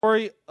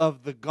Story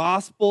of the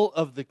gospel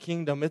of the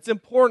kingdom. It's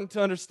important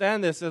to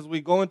understand this as we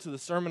go into the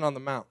Sermon on the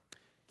Mount.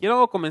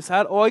 Quiero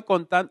comenzar hoy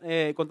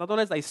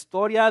contándoles la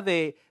historia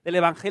del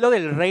Evangelio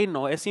del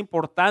Reino. Es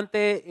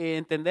importante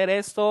entender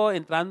esto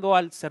entrando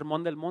al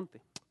Sermón del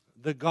Monte.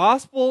 The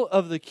gospel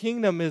of the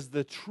kingdom is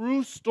the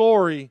true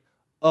story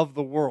of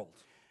the world.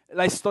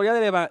 La historia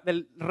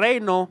del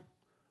reino,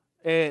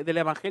 del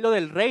Evangelio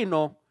del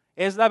Reino,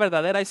 es la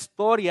verdadera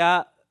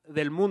historia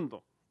del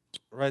mundo.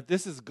 Right?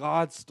 This is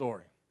God's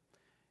story.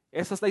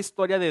 Esa es la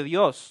historia de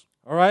Dios.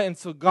 All right, and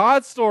so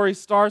God's story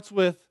starts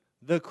with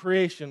the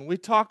creation. We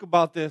talk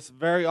about this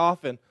very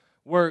often,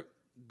 where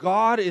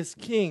God is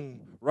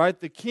king, right?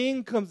 The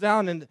king comes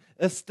down and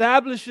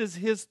establishes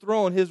his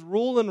throne, his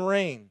rule and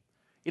reign.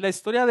 Y la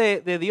historia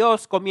de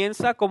Dios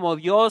comienza como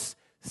Dios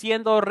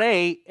siendo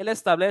rey. Él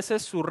establece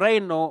su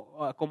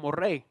reino como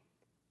rey.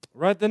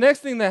 Right? The next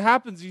thing that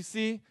happens, you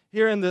see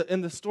here in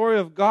the story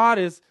of God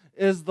is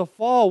the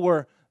fall,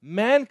 where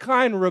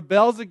mankind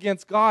rebels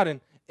against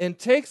God and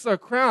takes our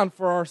crown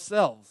for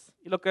ourselves.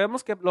 Y lo que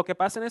vemos que lo que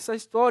pasa en esa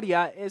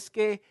historia es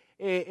que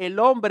el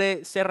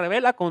hombre se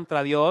rebela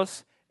contra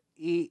Dios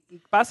y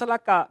pasa la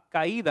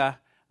caída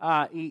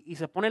y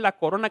se pone la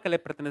corona que le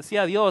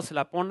pertenecía a Dios, se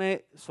la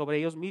pone sobre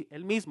ellos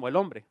él mismo, el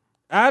hombre.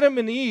 Adam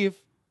and Eve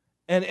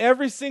and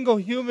every single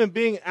human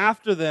being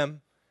after them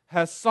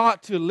has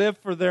sought to live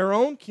for their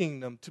own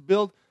kingdom, to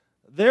do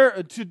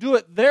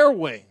it their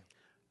way.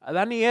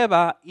 Adán y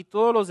Eva y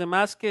todos los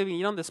demás que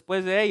vinieron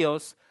después de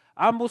ellos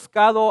han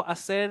buscado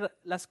hacer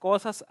las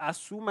cosas a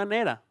su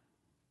manera.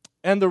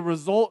 And the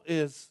result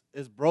is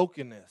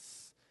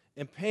brokenness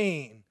and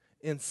pain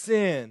and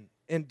sin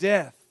and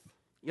death.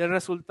 Y el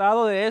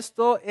resultado de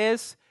esto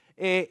es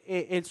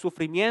el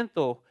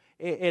sufrimiento,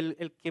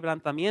 el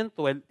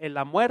quebrantamiento,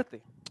 la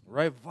muerte.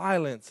 Right?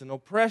 Violence and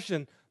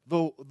oppression.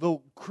 The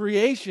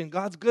creation,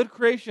 God's good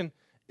creation,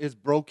 is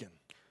broken.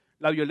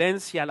 La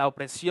violencia, la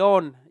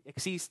opresión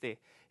existe.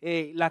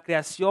 La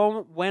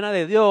creación buena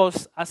de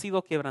Dios ha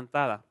sido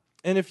quebrantada.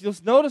 And if you'll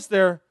notice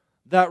there,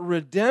 that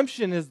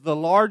redemption is the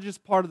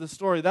largest part of the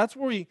story. That's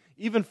where we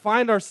even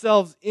find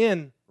ourselves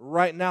in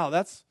right now.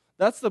 That's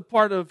the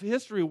part of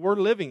history we're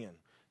living in.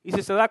 Y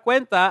si se da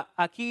cuenta,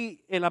 aquí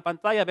en la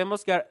pantalla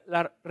vemos que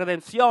la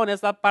redención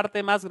es la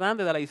parte más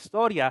grande de la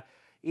historia.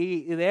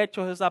 Y de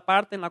hecho es la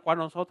parte en la cual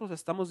nosotros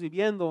estamos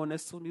viviendo en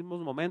estos mismos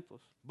momentos.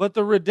 But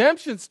the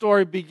redemption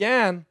story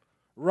began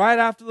right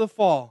after the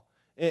fall.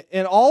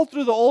 And all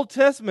through the Old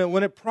Testament,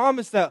 when it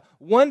promised that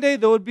one day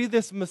there would be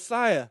this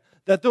Messiah,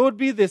 that there would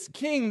be this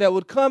king that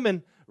would come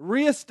and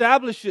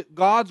reestablish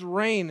God's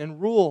reign and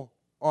rule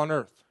on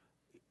earth.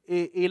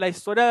 Y la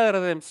historia de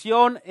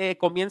redención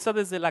comienza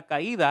desde la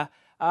caída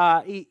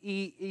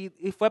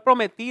y fue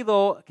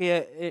prometido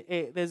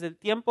que desde el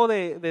tiempo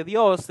de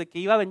Dios, de que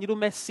iba a venir un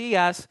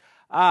Mesías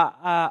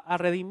a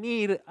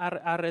redimir,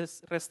 a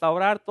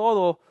restaurar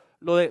todo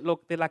lo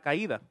de la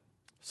caída.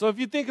 So if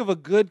you think of a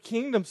good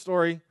kingdom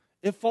story,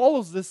 it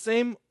follows the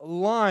same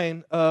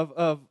line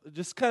of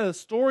just kind of the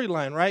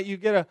storyline, right?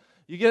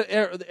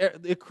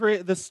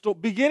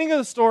 Beginning of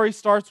the story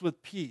starts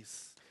with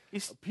peace,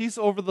 peace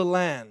over the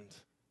land.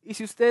 Y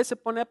si usted se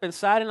pone a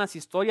pensar en las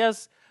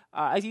historias,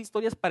 hay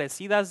historias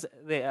parecidas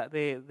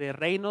de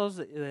reinos,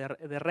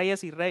 de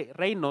reyes y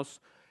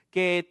reinos,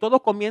 que todo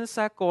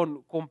comienza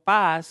con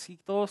paz y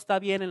todo está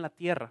bien en la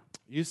tierra.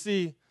 You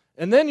see,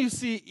 and then you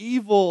see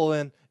evil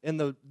and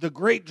the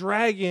great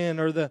dragon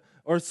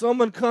or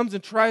someone comes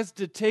and tries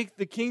to take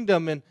the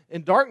kingdom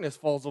and darkness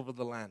falls over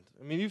the land.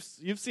 I mean,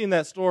 you've seen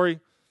that story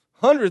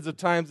hundreds of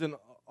times in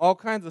all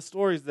kinds of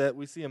stories that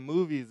we see in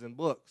movies and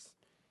books.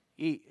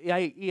 Y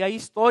hay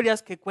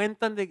historias que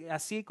cuentan de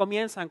así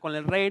comienzan con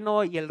el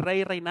reino y el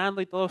rey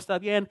reinando y todo está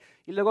bien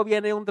y luego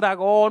viene un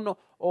dragón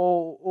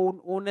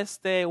o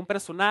un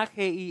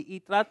personaje y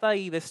trata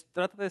de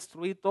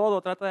destruir todo,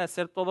 trata de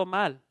hacer todo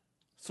mal.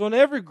 So in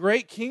every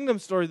great kingdom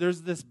story,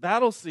 there's this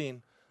battle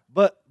scene,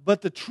 but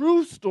the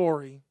true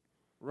story,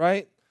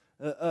 right?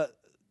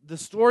 The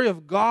story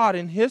of God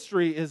in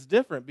history is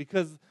different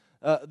because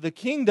the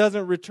king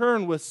doesn't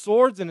return with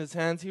swords in his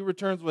hands; he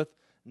returns with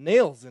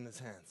nails in his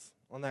hands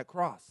on that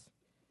cross.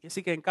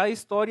 Así que en cada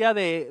historia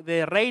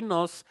de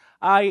reinos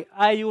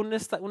hay una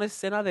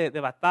escena de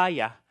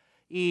batalla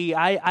y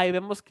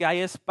vemos que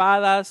hay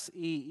espadas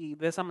y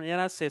de esa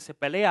manera se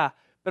pelea.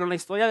 Pero en la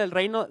historia del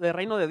reino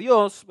de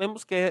Dios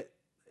vemos que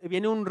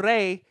viene un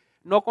rey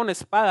no con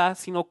espada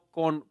sino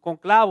con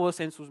clavos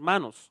en sus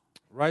manos.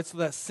 Right, so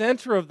that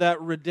center of that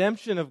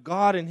redemption of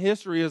God in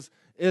history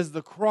is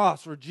the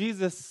cross, where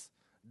Jesus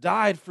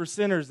died for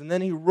sinners and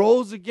then he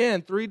rose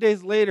again 3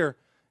 days later,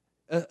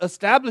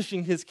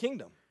 establishing his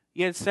kingdom.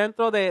 Y el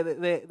centro de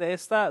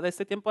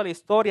este tiempo de la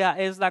historia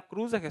es la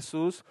cruz de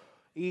Jesús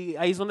y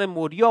ahí es donde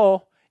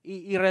murió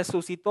y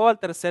resucitó al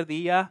tercer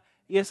día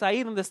y es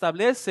ahí donde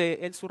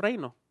establece su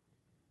reino.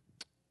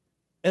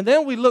 And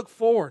then we look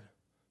forward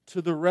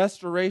to the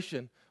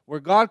restoration, where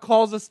God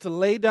calls us to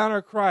lay down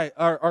our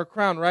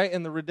crown, right?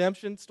 In the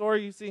redemption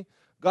story, you see,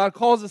 God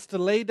calls us to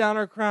lay down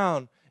our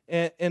crown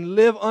and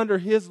live under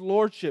his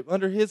lordship,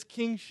 under his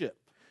kingship.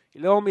 Y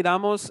luego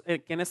miramos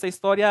que en esta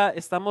historia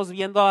estamos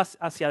viendo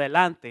hacia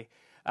adelante,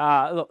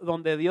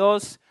 donde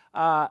Dios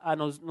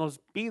nos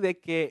pide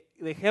que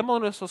dejemos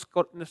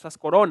nuestras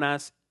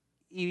coronas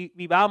y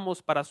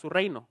vivamos para su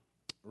reino.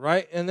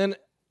 Right? And then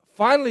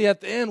finally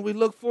at the end, we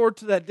look forward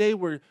to that day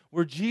where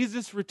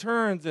Jesus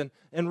returns,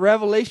 and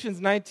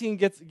Revelations 19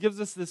 gives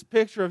us this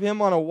picture of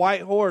him on a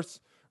white horse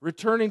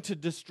returning to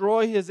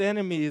destroy his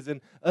enemies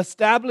and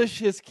establish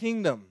his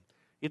kingdom.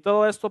 Y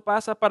todo esto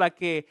pasa para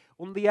que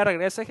un día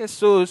regrese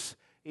Jesús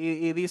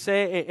y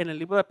dice en el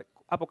libro de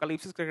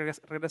Apocalipsis que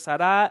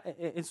regresará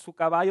en su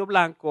caballo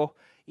blanco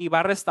y va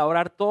a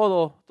restaurar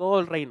todo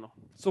el reino.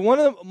 So one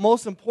of the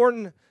most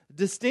important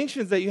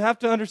distinctions that you have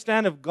to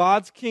understand of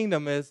God's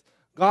kingdom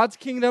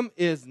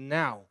is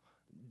now.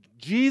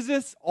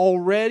 Jesus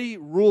already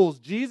rules.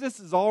 Jesus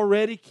is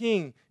already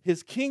king.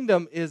 His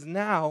kingdom is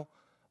now,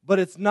 but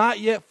it's not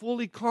yet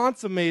fully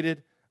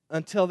consummated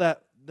until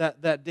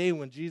that day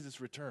when Jesus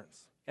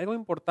returns. Algo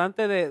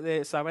importante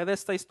de saber de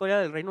esta historia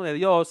del reino de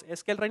Dios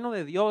es que el reino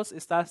de Dios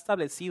está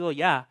establecido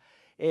ya.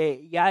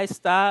 Ya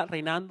está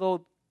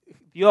reinando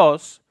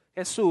Dios,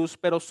 Jesús,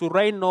 pero su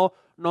reino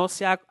no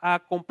se ha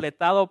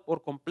completado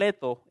por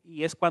completo,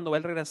 y es cuando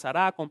Él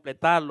regresará a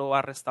completarlo,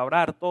 a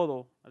restaurar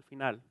todo al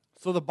final.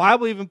 So the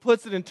Bible even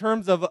puts it in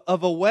terms of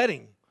a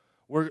wedding,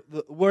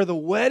 where the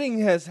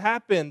wedding has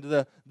happened,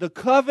 the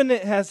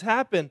covenant has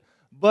happened,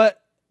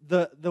 but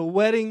the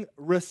wedding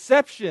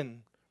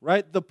reception,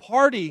 right, the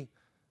party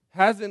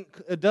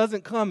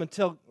doesn't come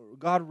until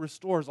God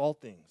restores all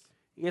things.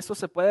 Y eso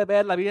se puede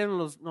ver, la Biblia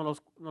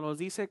nos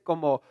dice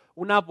como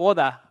una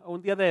boda,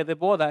 un día de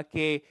boda,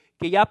 que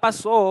ya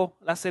pasó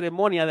la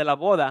ceremonia de la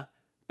boda,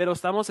 pero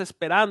están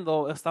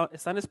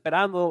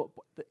esperando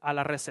a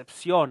la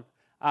recepción,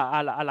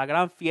 a la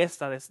gran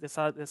fiesta de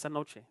esa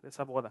noche, de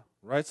esa boda.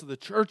 Right, so the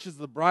church is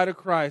the bride of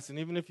Christ, and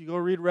even if you go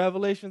read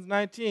Revelations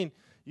 19,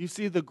 you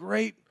see the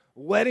great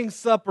wedding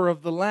supper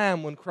of the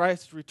Lamb when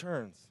Christ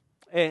returns.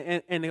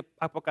 En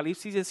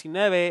Apocalipsis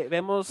 19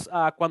 vemos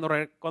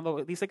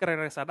cuando dice que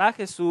regresará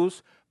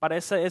Jesús para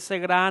ese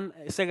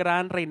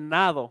gran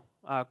reinado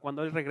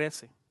cuando Él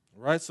regrese.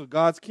 Right, so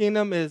God's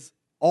kingdom is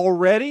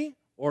already,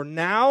 or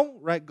now,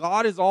 right?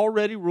 God is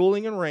already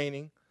ruling and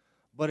reigning,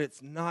 but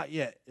it's not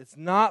yet. It's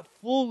not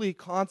fully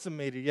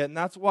consummated yet, and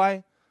that's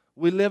why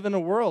we live in a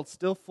world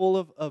still full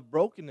of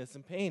brokenness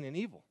and pain and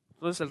evil.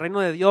 Entonces el reino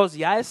de Dios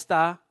ya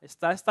está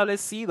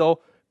establecido,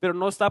 pero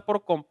no está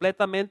por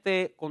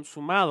completamente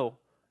consumado.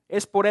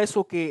 Es por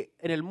eso que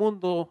en el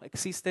mundo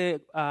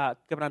existe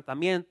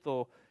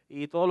quebrantamiento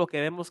y todo lo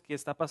que vemos que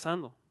está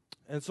pasando.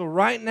 And so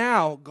right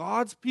now,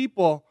 God's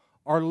people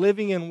are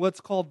living in what's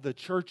called the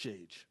church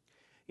age.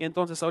 Y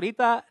entonces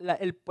ahorita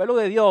el pueblo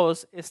de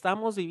Dios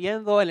estamos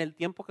viviendo en el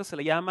tiempo que se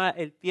le llama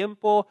el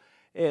tiempo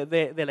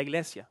de la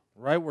iglesia.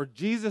 Right, where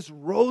Jesus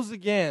rose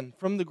again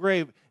from the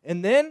grave,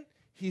 and then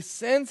he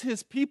sends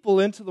his people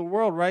into the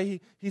world,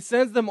 right? He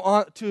sends them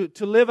on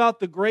to live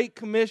out the Great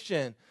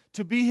Commission,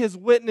 to be his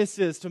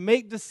witnesses, to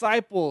make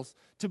disciples,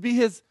 to be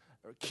his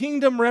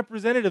kingdom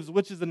representatives,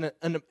 which is an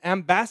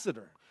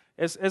ambassador.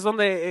 Es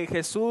donde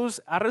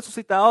Jesús ha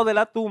resucitado de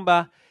la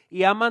tumba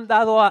y ha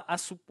mandado a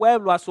su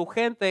pueblo, a su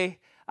gente,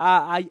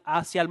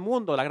 hacia el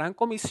mundo, la gran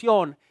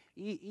comisión,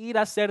 y ir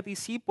a ser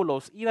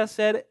discípulos, ir a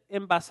ser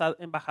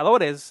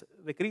embajadores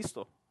de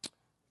Cristo.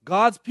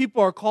 God's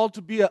people are called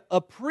to be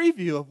a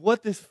preview of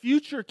what this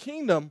future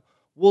kingdom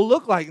will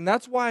look like, and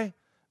that's why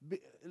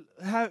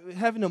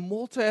having a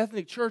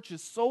multi-ethnic church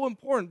is so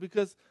important,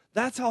 because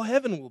that's how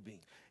heaven will be.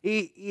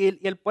 Y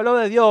el pueblo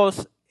de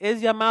Dios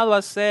es llamado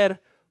a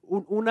ser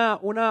una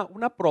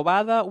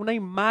probada, una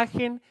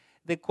imagen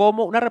de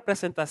cómo, una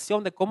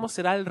representación de cómo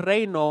será el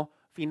reino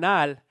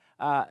final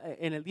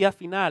en el día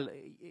final.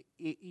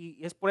 Y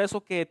es por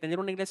eso que tener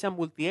una iglesia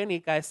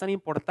multiétnica es tan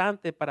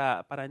importante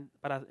para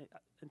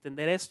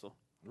entender esto.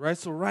 Right,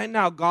 so right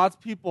now God's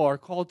people are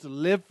called to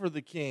live for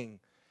the King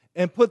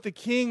and put the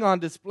King on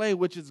display,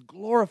 which is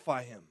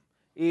glorify him.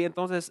 Y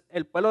entonces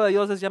el pueblo de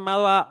Dios es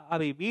llamado a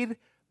vivir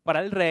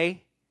para el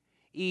Rey,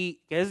 y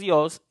que es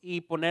Dios,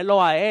 y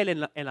ponerlo a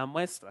Él en la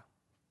muestra.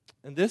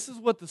 And this is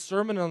what the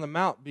Sermon on the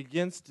Mount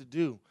begins to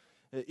do.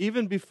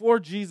 Even before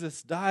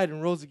Jesus died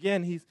and rose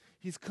again,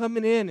 he's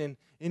coming in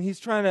and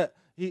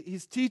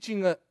he's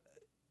teaching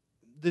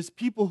this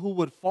people who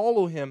would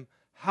follow him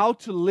how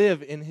to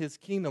live in his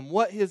kingdom,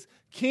 what his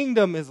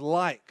kingdom is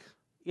like.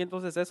 Y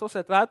entonces eso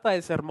se trata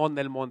del Sermón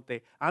del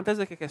Monte. Antes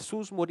de que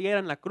Jesús muriera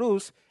en la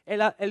cruz,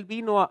 Él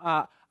vino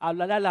a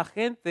hablar a la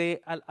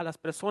gente, a las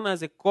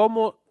personas, de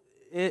cómo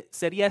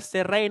sería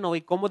este reino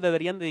y cómo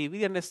deberían de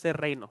vivir en este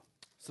reino.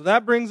 So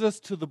that brings us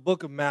to the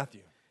book of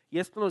Matthew. Y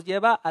esto nos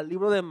lleva al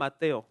libro de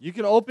Mateo. You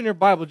can open your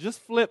Bible,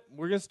 just flip.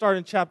 We're going to start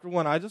in chapter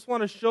 1. I just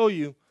want to show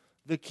you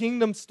the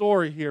kingdom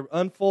story here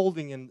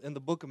unfolding in the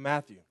book of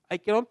Matthew.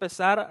 Quiero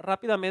empezar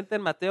rápidamente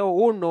en Mateo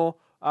 1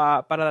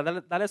 para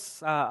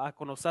darles a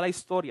conocer la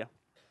historia.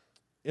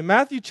 In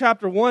Matthew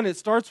chapter 1, it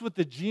starts with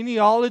the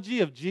genealogy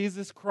of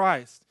Jesus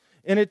Christ.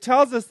 And it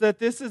tells us that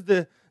this is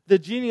the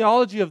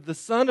genealogy of the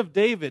son of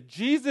David.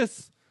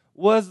 Jesus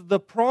was the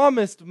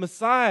promised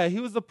Messiah. He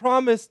was the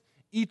promised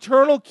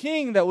eternal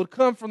king that would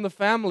come from the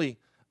family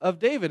of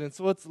David. And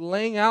so it's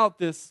laying out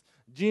this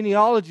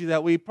genealogy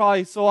that we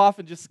probably so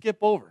often just skip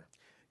over.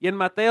 Y en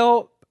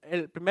Mateo,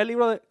 el primer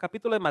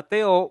capítulo de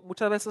Mateo,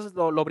 muchas veces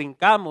lo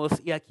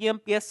brincamos y aquí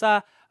empieza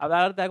a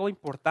hablar de algo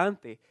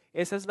importante.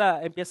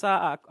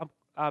 Empieza a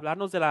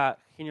hablarnos de la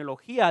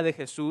genealogía de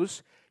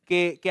Jesús,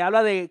 que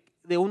habla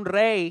de un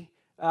rey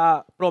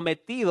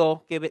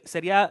prometido que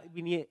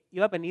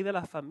iba a venir de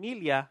la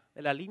familia,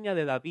 de la línea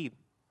de David.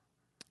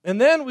 And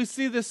then we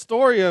see this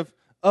story of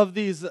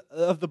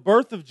the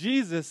birth of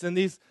Jesus, and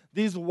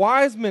these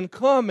wise men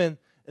come and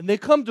they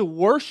come to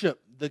worship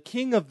the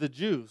King of the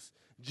Jews.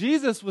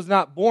 Jesus was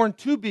not born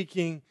to be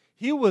king,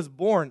 he was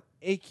born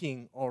a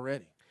king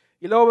already.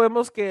 Y luego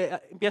vemos que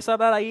empieza a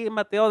hablar ahí en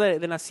Mateo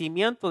de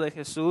nacimiento de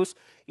Jesús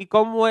y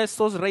cómo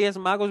estos reyes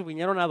magos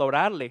vinieron a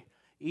adorarle.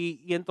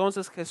 Y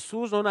entonces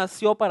Jesús no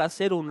nació para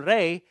ser un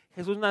rey,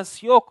 Jesús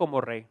nació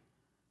como rey.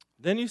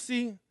 Then you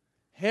see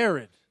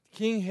Herod,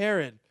 King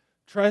Herod,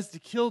 tries to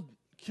kill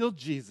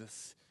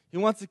Jesus. He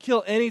wants to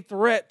kill any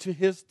threat to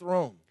his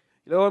throne.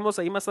 Y luego vemos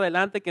ahí más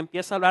adelante que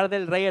empieza a hablar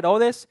del rey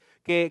Herodes,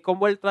 que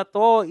cómo él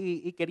trató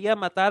y quería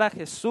matar a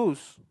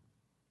Jesús.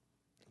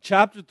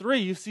 Chapter 3,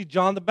 you see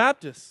John the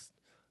Baptist.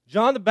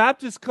 John the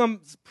Baptist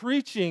comes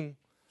preaching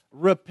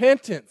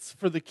repentance,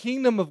 for the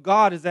kingdom of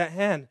God is at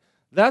hand.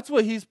 That's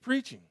what he's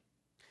preaching.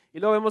 Y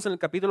luego vemos en el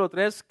capítulo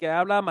 3 que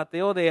habla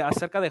Mateo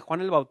acerca de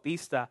Juan el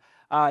Bautista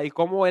y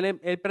cómo él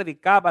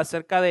predicaba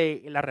acerca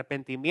del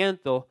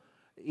arrepentimiento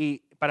y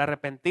para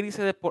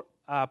arrepentirse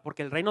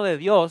porque el reino de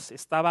Dios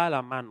estaba a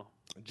la mano.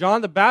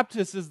 John the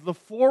Baptist is the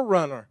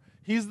forerunner.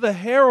 He's the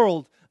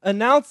herald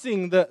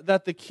announcing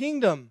that the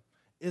kingdom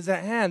is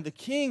at hand. The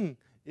king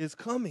is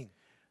coming.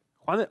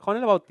 Juan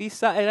el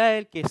Bautista era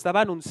el que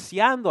estaba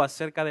anunciando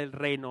acerca del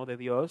reino de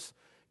Dios,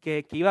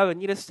 que iba a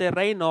venir este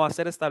reino a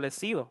ser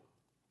establecido.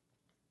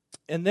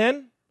 And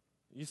then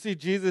you see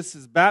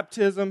Jesus'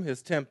 baptism,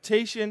 his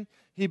temptation.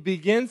 He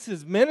begins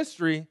his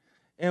ministry,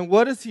 and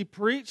what does he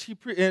preach?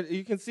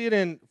 You can see it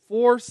in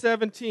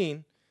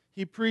 4:17.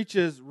 He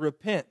preaches,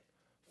 repent,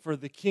 for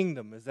the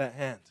kingdom is at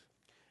hand.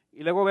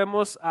 Y luego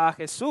vemos a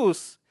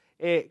Jesús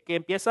que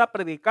empieza a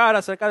predicar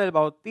acerca del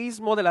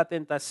bautismo, de la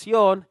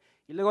tentación.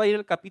 Y luego ahí en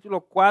el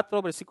capítulo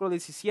 4, versículo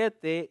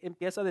 17,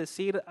 empieza a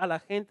decir a la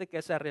gente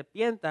que se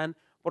arrepientan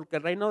porque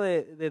el reino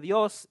de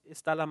Dios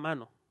está a la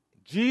mano.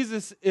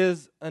 Jesus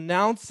is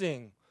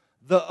announcing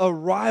the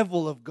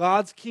arrival of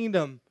God's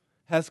kingdom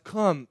has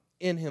come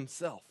in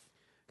himself.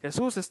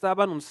 Jesús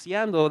estaba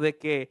anunciando de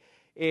que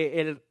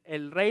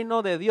el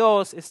reino de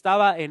Dios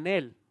estaba en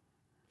él.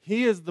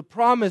 He is the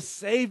promised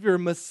Savior,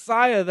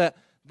 Messiah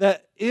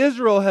that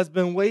Israel has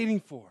been waiting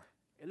for.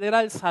 Él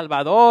era el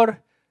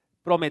Salvador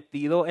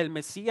prometido, el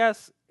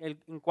Mesías,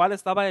 en cual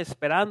estaba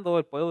esperando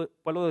el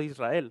pueblo de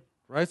Israel.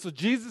 Right? So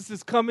Jesus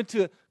is coming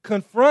to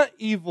confront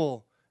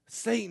evil,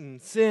 Satan,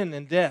 sin,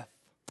 and death.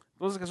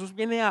 Entonces Jesús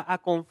viene a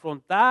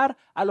confrontar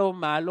a lo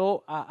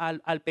malo,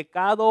 al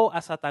pecado,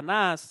 a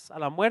Satanás, a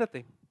la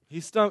muerte.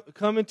 He's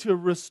coming to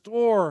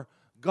restore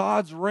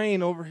God's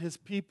reign over his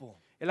people.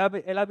 Él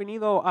ha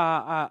venido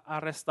a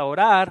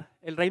restaurar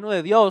el reino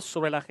de Dios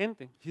sobre la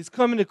gente. He's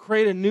coming to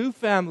create a new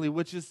family,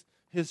 which is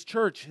his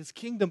church, his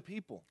kingdom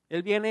people.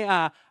 Él viene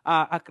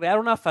a crear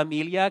una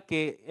familia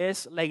que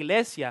es la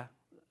iglesia,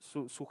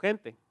 su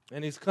gente.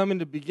 And he's coming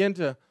to begin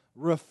to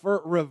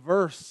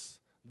reverse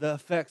the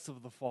effects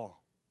of the fall.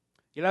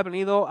 Él ha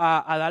venido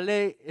a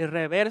darle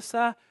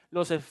reversa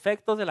los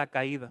efectos de la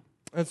caída.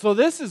 And so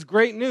this is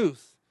great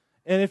news.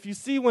 And if you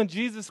see when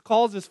Jesus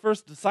calls his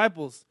first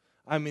disciples,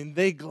 I mean,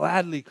 they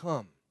gladly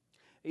come.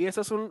 Y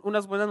esas son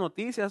unas buenas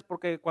noticias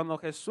porque cuando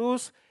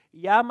Jesús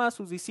llama a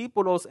sus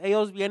discípulos,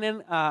 ellos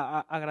vienen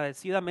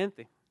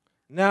agradecidamente.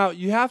 Now,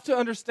 you have to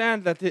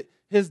understand that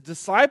his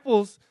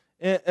disciples,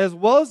 as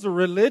well as the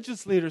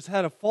religious leaders,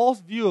 had a false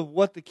view of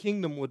what the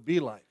kingdom would be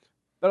like.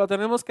 Pero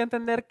tenemos que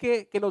entender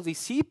que los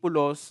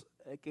discípulos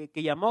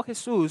que llamó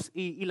Jesús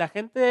y la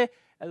gente,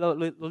 los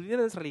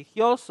líderes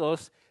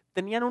religiosos,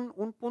 tenían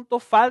un punto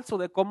falso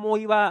de cómo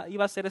iba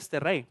a ser este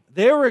rey.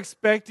 They were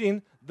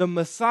expecting the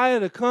Messiah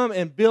to come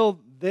and build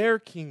their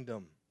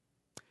kingdom.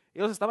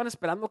 Ellos estaban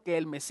esperando que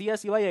el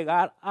Mesías iba a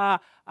llegar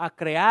a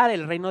crear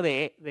el reino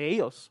de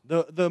ellos.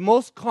 The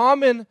most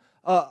common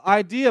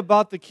idea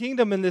about the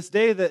kingdom in this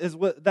day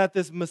that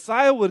this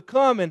Messiah would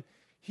come and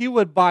he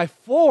would by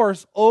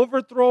force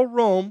overthrow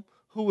Rome,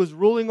 who was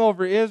ruling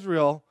over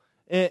Israel,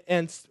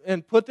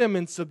 and put them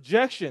in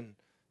subjection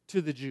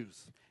to the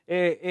Jews.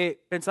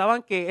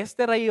 Pensaban que este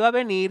rey iba a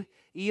venir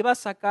y iba a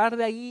sacar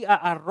de ahí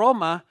a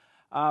Roma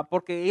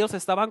porque ellos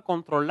estaban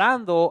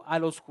controlando a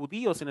los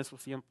judíos en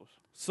esos tiempos.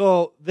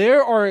 So they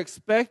are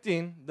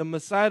expecting the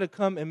Messiah to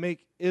come and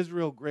make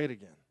Israel great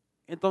again.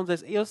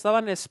 Entonces ellos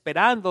estaban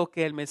esperando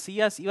que el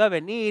Mesías iba a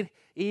venir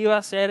y iba a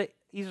hacer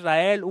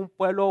Israel un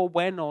pueblo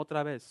bueno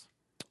otra vez.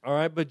 All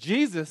right, but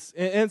Jesus,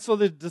 and so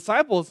the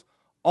disciples,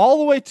 all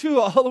the way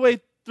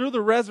through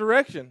the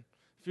resurrection,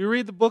 if you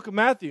read the book of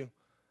Matthew,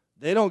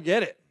 they don't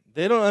get it.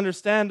 They don't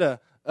understand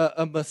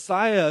a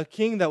Messiah, a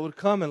king that would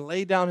come and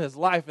lay down his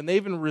life, and they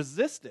even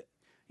resist it.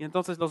 Y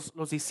entonces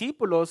los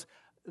discípulos,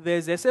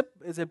 desde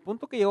el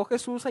punto que llegó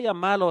Jesús a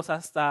llamarlos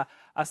hasta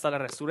la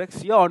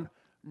resurrección,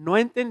 no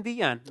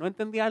entendían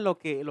lo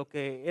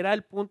que era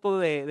el punto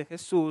de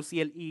Jesús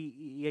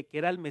y que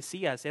era el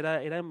Mesías,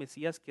 era el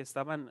Mesías que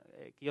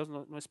ellos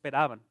no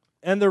esperaban.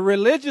 And the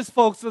religious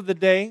folks of the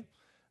day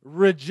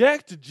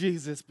reject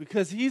Jesus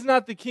because he's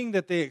not the king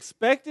that they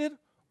expected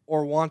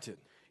or wanted.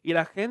 Y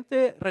la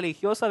gente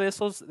religiosa de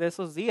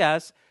esos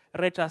días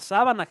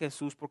rechazaban a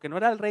Jesús porque no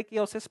era el rey que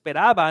ellos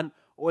esperaban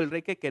o el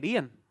rey que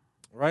querían.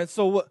 Right?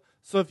 So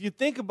if you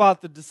think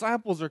about the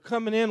disciples are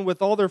coming in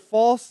with all their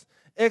false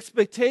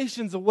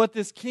expectations of what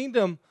this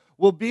kingdom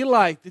will be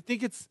like. They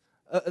think it's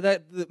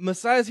that the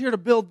Messiah is here to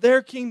build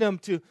their kingdom,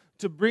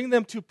 to bring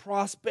them to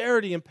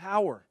prosperity and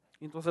power.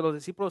 Entonces los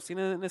discípulos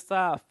tienen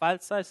estas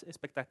falsas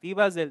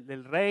expectativas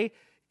del rey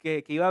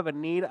que iba a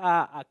venir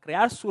a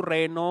crear su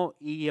reino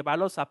y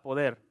llevarlos a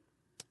poder.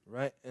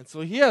 Right? And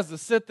so he has to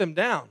sit them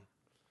down.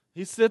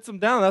 He sits them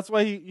down. That's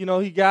why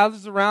he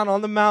gathers around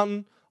on the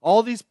mountain.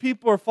 All these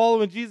people are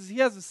following Jesus. He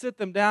has to sit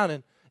them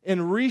down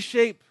and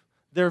reshape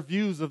their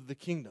views of the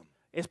kingdom.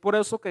 Es por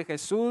eso que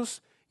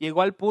Jesús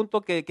llegó al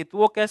punto que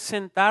tuvo que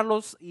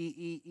sentarlos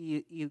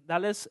y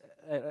darles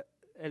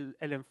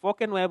el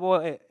enfoque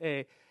nuevo,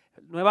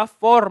 nueva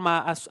forma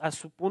a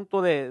su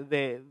punto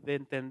de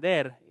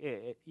entender.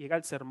 Llega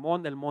el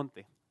sermón del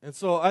monte. And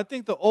so I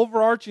think the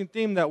overarching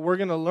theme that we're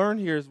going to learn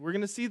here is we're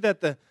going to see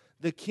that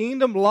the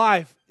kingdom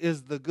life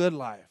is the good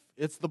life.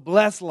 It's the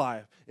blessed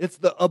life. It's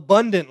the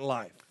abundant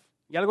life.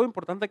 Y algo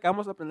importante que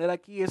vamos a aprender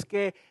aquí es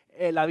que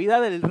la vida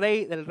del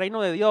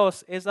reino de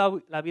Dios es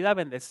la vida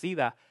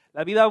bendecida,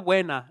 la vida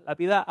buena, la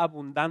vida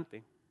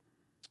abundante.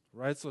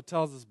 Right? So it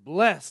tells us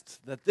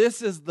blessed, that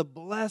this is the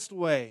blessed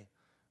way.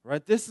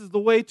 Right? This is the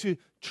way to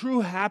true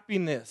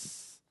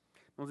happiness.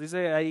 Nos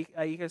dice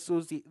ahí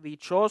Jesús,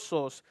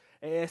 dichosos,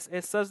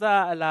 esta es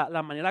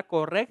la manera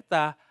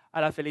correcta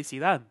a la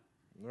felicidad.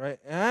 Right?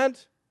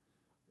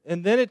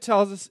 And then it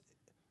tells us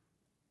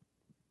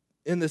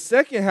in the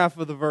second half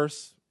of the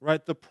verse,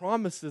 right, the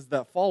promises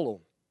that follow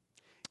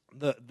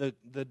the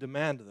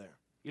demand there.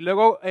 Y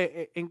luego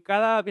en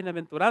cada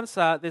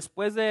bienaventuranza,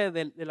 después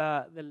de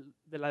la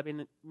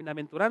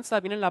bienaventuranza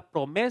viene la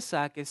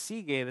promesa que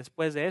sigue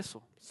después de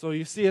eso. So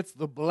you see, it's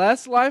the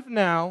blessed life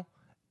now,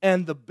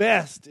 and the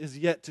best is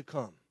yet to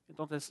come.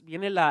 Entonces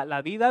viene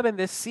la vida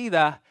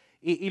bendecida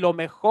y lo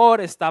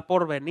mejor está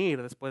por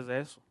venir después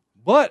de eso.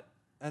 But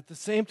at the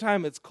same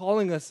time, it's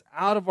calling us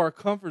out of our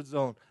comfort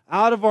zone,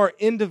 out of our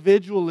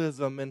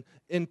individualism and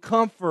in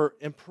comfort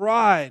and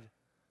pride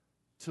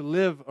to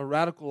live a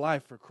radical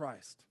life for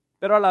Christ.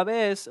 Pero a la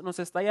vez nos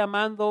está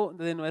llamando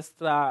de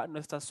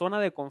nuestra zona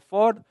de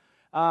confort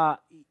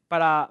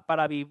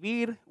para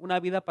vivir una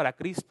vida para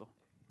Cristo.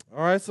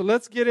 All right, so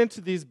let's get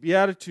into these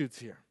Beatitudes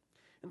here.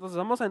 Entonces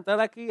vamos a entrar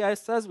aquí a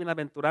estas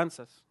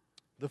bienaventuranzas.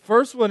 The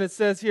first one it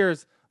says here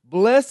is,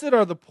 blessed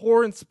are the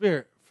poor in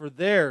spirit, for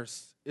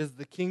theirs is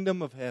the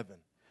kingdom of heaven.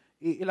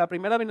 Y la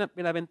primera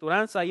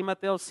bienaventuranza, ahí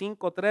Mateo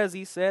 5:3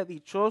 dice,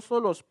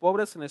 dichosos los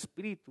pobres en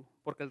espíritu,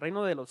 porque el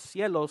reino de los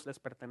cielos les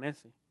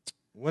pertenece.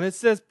 When it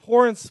says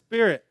poor in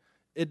spirit,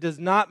 it does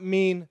not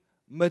mean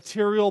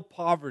material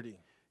poverty.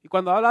 Y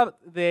cuando habla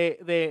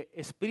de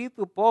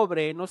espíritu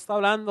pobre, no está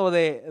hablando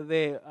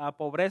de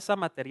pobreza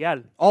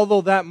material,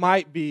 Although that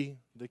might be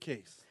the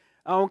case.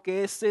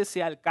 aunque ese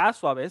sea el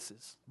caso a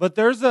veces. But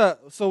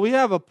so we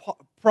have a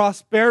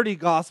prosperity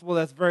gospel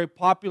that's very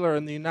popular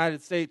in the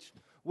United States,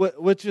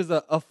 which is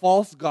a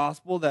false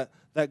gospel that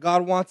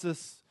God wants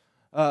us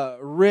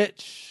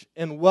rich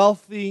and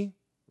wealthy,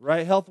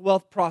 right? Health,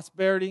 wealth,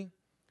 prosperity.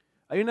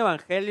 Hay un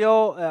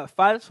evangelio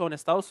falso en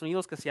Estados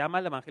Unidos que se llama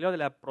el evangelio de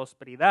la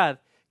prosperidad,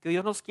 que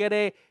Dios nos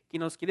quiere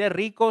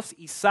ricos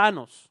y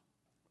sanos.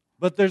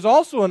 But there's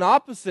also an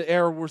opposite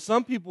error where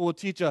some people will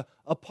teach a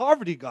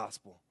poverty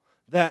gospel,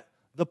 that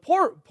the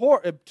poor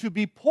to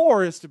be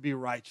poor is to be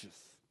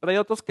righteous. Pero hay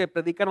otros que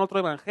predican otro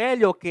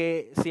evangelio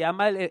que se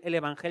llama el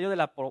evangelio de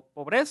la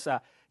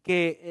pobreza,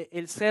 que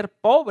el ser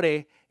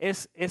pobre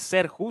es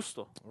ser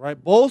justo. Right?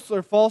 Both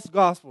are false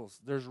gospels.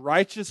 There's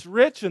righteous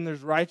rich and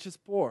there's righteous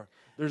poor.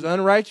 There's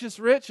unrighteous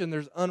rich and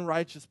there's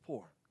unrighteous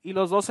poor. Y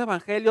los dos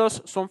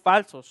evangelios son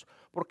falsos,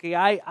 porque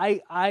hay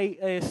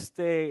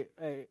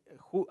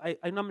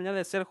una manera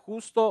de ser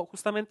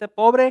justamente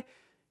pobre,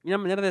 y una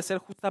manera de ser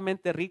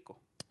justamente rico.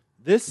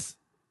 This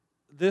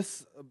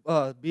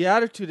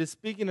beatitude is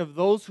speaking of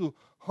those who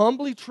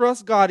humbly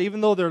trust God,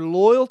 even though their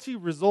loyalty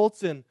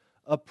results in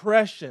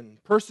oppression,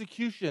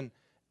 persecution,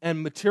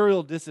 and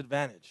material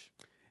disadvantage.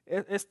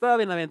 Esta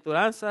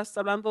bienaventuranza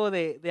está hablando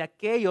de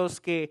aquellos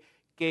que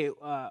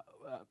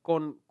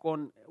con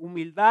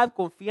humildad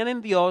confían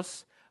en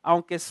Dios,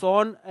 aunque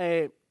son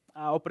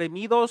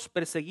oprimidos,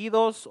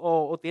 perseguidos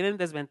o tienen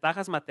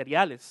desventajas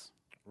materiales.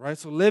 Right?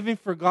 So living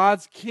for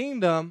God's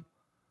kingdom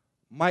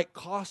might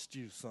cost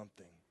you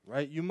something.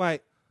 Right? You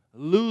might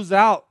lose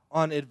out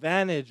on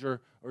advantage or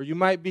you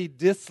might be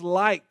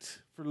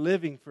disliked for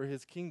living for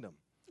his kingdom.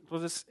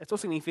 Entonces, esto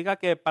significa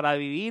que para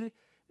vivir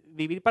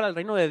vivir para el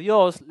reino de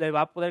Dios le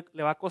va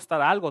a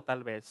costar algo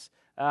tal vez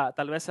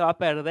se va a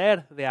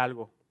perder de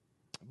algo.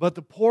 But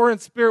the poor in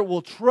spirit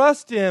will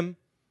trust him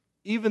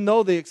even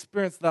though they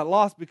experience that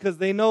loss because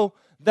they know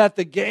that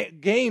the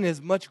gain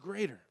is much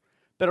greater.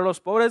 Pero los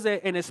pobres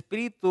en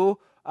espíritu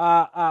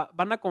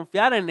van a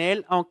confiar en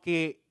Él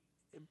aunque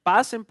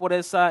pasen por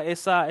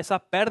esa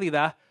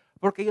pérdida,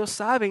 porque ellos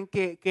saben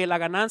que la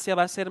ganancia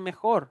va a ser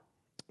mejor.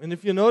 And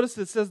if you notice,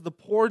 it says the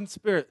poor in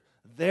spirit,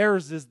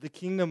 theirs is the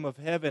kingdom of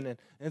heaven.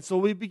 And so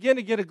we begin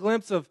to get a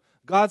glimpse of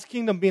God's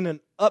kingdom being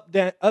an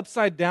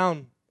upside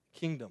down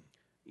kingdom.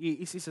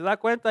 Y si se da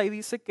cuenta, ahí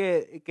dice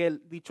que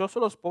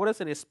dichosos los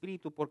pobres en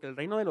espíritu, porque el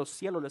reino de los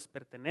cielos les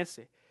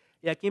pertenece.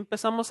 Y aquí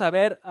empezamos a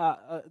ver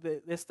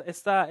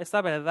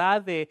esta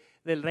verdad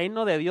del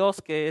reino de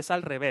Dios que es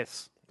al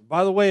revés.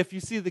 By the way, if you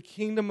see the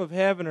kingdom of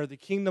heaven or the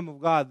kingdom of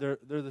God,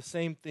 they're the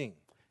same thing.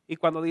 Y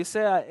cuando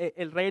dice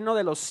el reino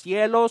de los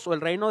cielos o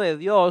el reino de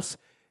Dios,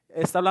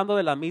 está hablando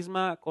de la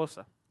misma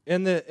cosa.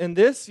 In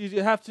this,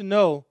 you have to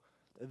know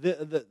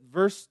the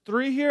verse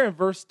 3 here and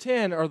verse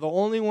 10 are the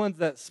only ones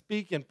that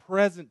speak in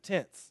present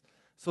tense.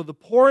 So the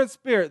poor in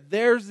spirit,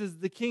 theirs is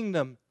the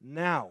kingdom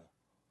now.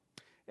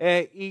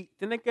 Y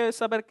tienen que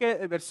saber que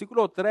el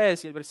versículo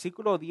 3 y el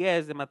versículo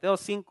 10 de Mateo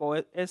 5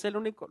 es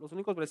los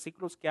únicos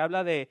versículos que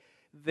habla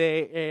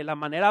de la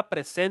manera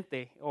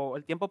presente o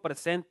el tiempo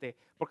presente,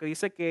 porque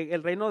dice que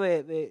el reino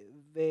de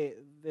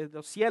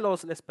los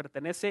cielos les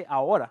pertenece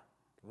ahora.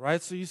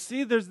 Right? So you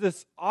see there's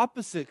this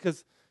opposite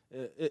because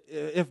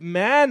if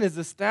man is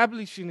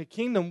establishing a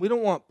kingdom, we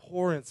don't want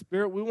poor in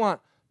spirit. We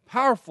want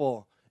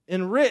powerful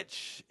and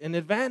rich and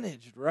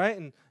advantaged, right?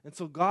 And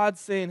so God's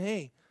saying,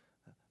 hey,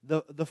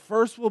 the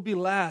first will be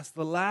last,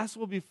 the last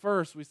will be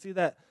first. We see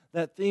that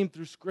theme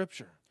through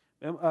Scripture.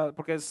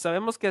 Porque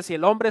sabemos que si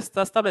el hombre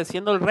está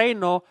estableciendo el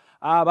reino,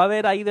 va a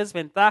haber ahí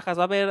desventajas,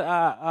 va a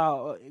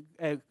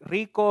haber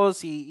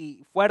ricos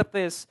y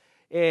fuertes,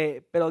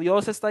 pero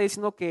Dios está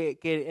diciendo que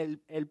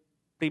el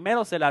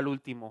primero será el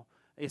último.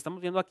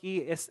 Estamos viendo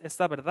aquí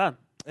esta verdad.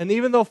 And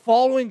even though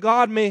following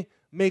God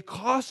may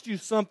cost you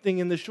something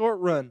in the short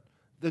run,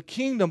 the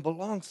kingdom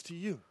belongs to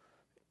you.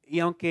 Y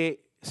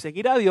aunque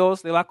seguir a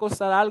Dios le va a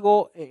costar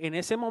algo en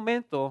ese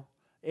momento,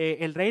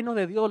 el reino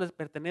de Dios les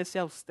pertenece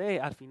a usted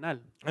al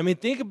final. I mean,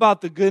 think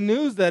about the good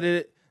news that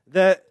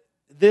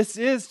this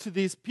is to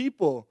these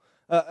people.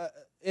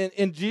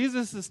 In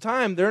Jesus'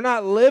 time, they're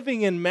not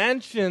living in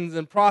mansions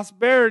and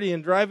prosperity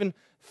and driving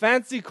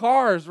fancy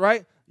cars,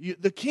 right?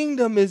 The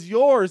kingdom is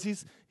yours.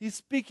 He's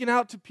speaking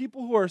out to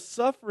people who are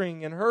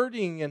suffering and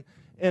hurting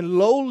and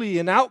lowly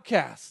and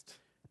outcast.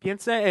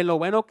 Piensa en lo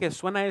bueno que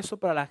suena eso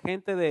para la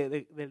gente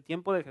del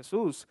tiempo de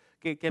Jesús,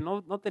 que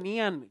no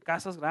tenían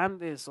casas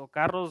grandes o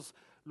carros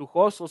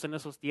lujosos en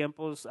esos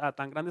tiempos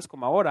tan grandes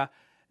como ahora.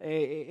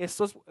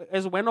 Esto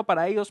es bueno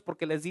para ellos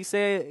porque les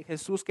dice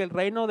Jesús que el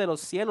reino de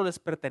los cielos les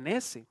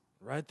pertenece.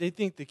 Right? They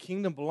think the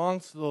kingdom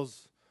belongs to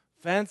those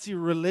fancy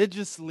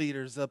religious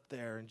leaders up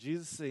there. And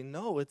Jesus say,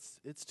 no, it's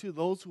to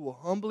those who will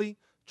humbly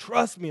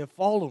trust me and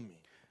follow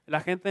me. La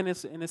gente en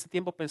ese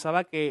tiempo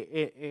pensaba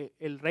que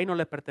el reino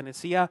le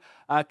pertenecía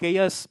a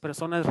aquellas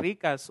personas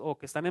ricas o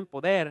que están en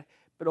poder,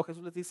 pero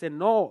Jesús les dice,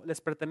 no, les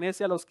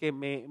pertenece a los que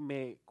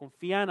me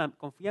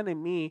confían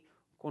en mí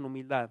con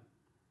humildad.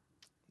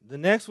 The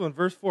next one,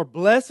 verse 4,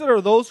 blessed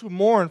are those who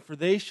mourn, for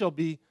they shall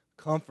be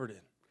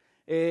comforted.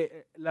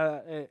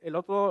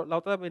 La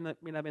otra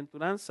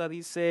bienaventuranza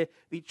dice,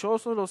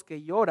 dichosos los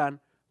que lloran,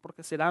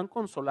 porque serán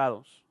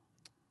consolados.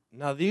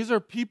 Now these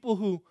are people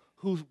who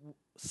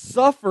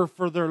suffer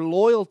for their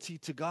loyalty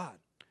to God.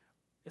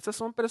 Estas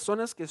son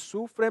personas que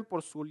sufren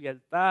por su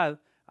lealtad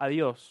a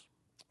Dios.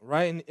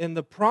 Right? And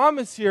the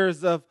promise here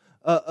is of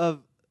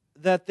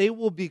that they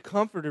will be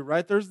comforted,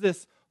 right? There's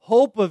this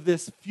hope of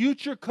this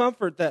future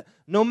comfort that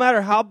no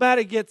matter how bad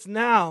it gets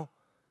now,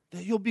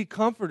 that you'll be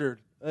comforted,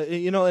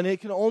 and it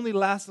can only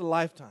last a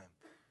lifetime.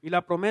 Y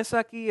la promesa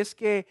aquí es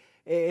que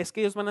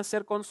ellos van a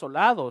ser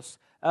consolados.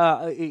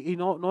 Y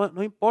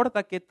no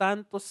importa qué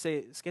tan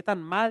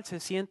mal se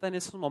sienta en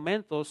esos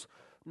momentos,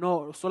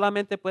 no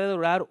solamente puede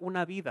durar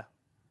una vida.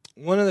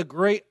 One of the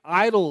great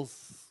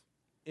idols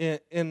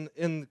in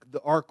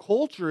our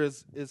culture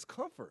is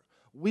comfort.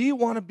 We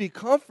want to be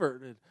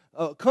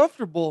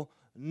comfortable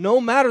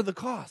no matter the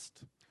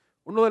cost.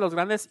 Uno de los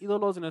grandes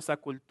ídolos de nuestra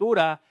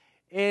cultura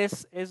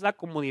es la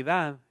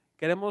comodidad.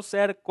 Queremos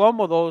ser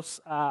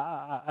cómodos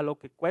a lo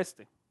que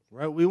cueste.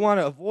 Right? We want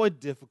to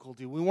avoid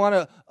difficulty. We want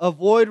to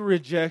avoid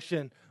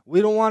rejection.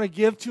 We don't want to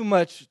give too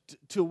much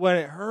to when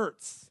it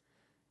hurts.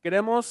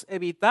 Queremos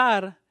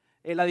evitar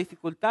la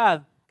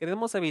dificultad.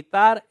 Queremos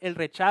evitar el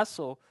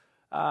rechazo.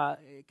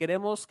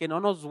 Queremos que no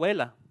nos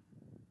duela.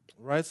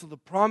 Right? So the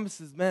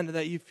promise is, man,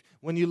 that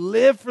when you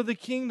live for the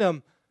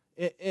kingdom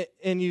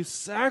and you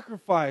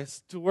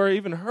sacrifice to where it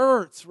even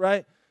hurts,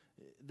 right?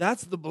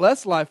 That's the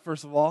blessed life,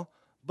 first of all.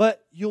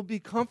 But you'll be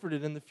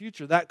comforted in the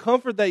future. That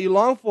comfort that you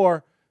long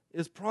for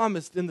is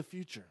promised in the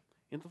future.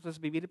 Entonces,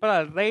 vivir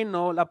para el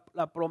reino,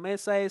 la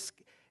promesa es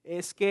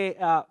que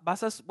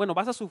vas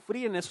a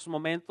sufrir en esos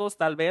momentos,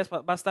 tal vez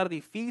va a estar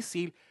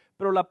difícil,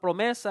 pero la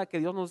promesa que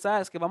Dios nos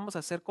da es que vamos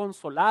a ser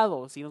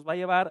consolados y nos va a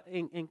llevar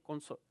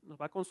nos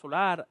va a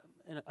consolar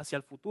hacia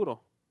el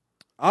futuro.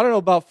 I don't know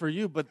about for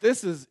you, but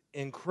this is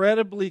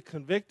incredibly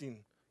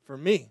convicting for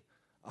me.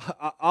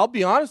 I'll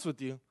be honest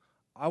with you.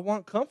 I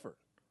want comfort.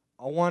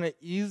 I want an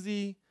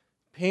easy,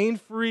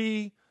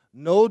 pain-free,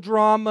 no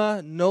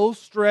drama, no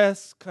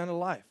stress kind of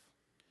life.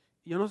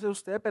 Yo no sé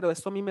usted, pero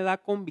esto a mí me da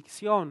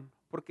convicción,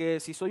 porque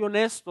si soy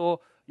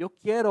honesto, yo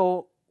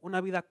quiero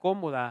una vida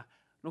cómoda,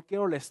 no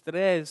quiero el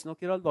estrés, no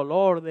quiero el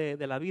dolor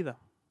de la vida.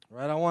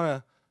 Right?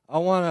 I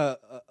want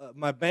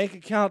my bank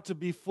account to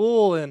be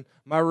full and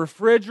my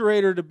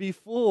refrigerator to be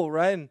full,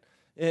 right?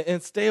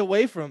 And stay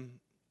away from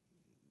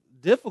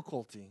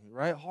difficulty,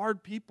 right?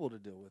 Hard people to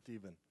deal with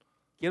even.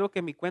 Quiero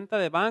que mi cuenta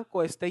de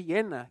banco esté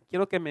llena,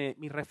 quiero que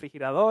mi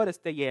refrigerador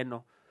esté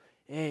lleno.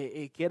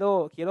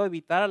 Quiero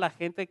evitar a la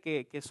gente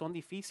que son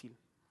difíciles.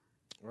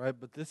 Right?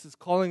 But this is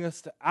calling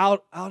us to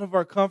out of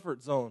our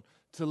comfort zone,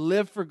 to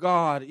live for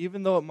God,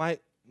 even though it might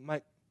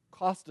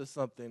cost us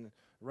something,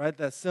 right?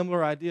 That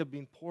similar idea of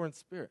being poor in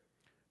spirit.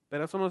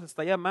 Pero eso nos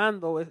está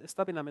llamando,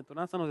 esta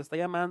bienaventuranza nos está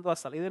llamando a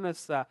salir de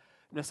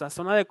nuestra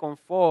zona de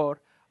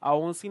confort,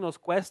 aun si nos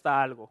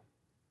cuesta algo.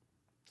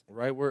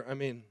 Right?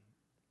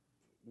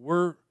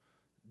 We're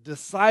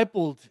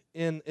discipled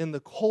in the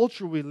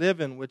culture we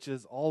live in, which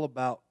is all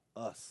about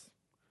us.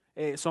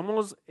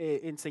 Somos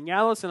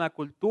enseñados en la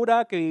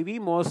cultura que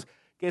vivimos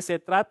que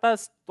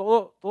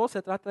todo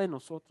se trata de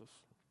nosotros.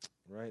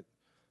 Right?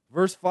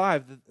 Verse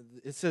 5,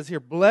 it says here,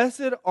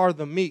 "Blessed are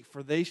the meek,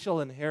 for they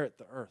shall inherit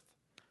the earth."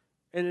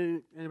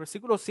 En el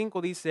versículo 5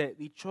 dice,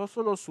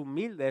 dichosos los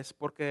humildes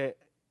porque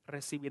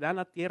recibirán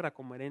la tierra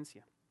como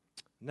herencia.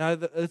 Now,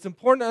 it's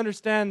important to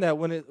understand that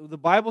when the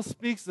Bible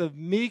speaks of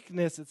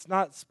meekness, it's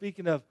not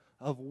speaking of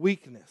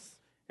weakness.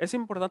 Es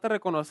importante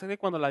reconocer que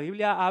cuando la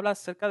Biblia habla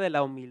acerca de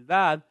la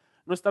humildad,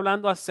 no está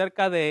hablando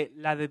acerca de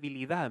la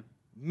debilidad.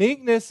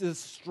 Meekness is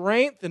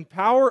strength and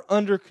power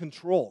under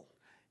control.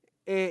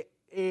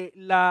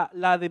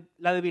 La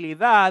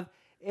debilidad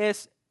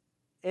es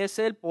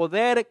el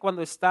poder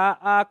cuando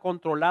está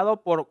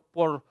controlado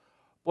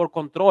por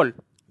control.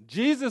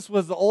 Jesus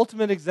was the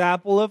ultimate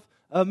example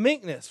of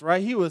meekness,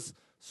 right? He was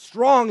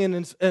strong and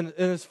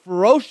as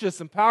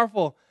ferocious and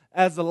powerful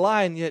as a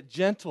lion, yet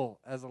gentle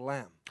as a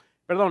lamb.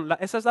 Perdón,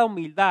 esa es la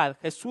humildad.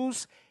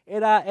 Jesús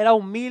era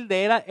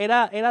humilde,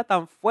 era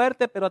tan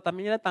fuerte, pero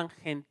también era tan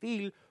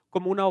gentil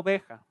como una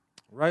oveja.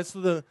 Right?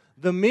 So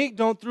the meek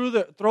don't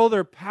throw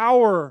their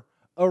power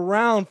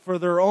around for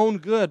their own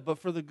good, but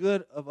for the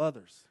good of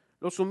others.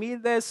 Los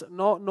humildes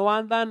no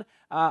andan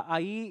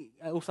ahí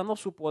usando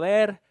su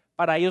poder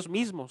para ellos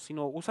mismos,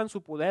 sino usan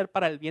su poder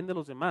para el bien de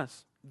los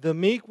demás. The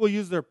meek will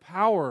use their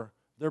power,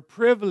 their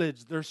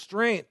privilege, their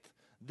strength,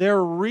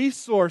 their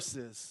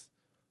resources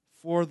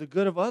for the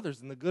good of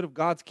others and the good of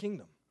God's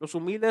kingdom. Los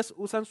humildes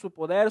usan su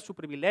poder, su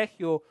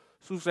privilegio,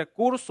 sus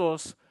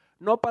recursos,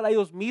 no para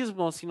ellos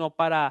mismos, sino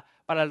para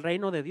el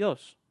reino de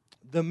Dios.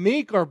 The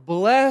meek are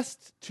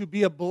blessed to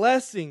be a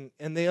blessing,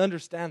 and they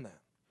understand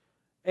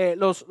that.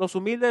 Los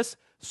humildes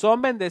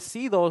son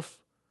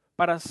bendecidos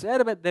para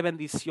ser de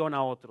bendición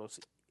a otros.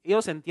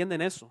 Ellos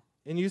entienden eso.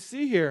 And you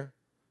see here,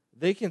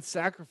 they can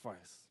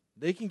sacrifice.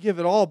 They can give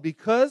it all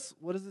because,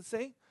 what does it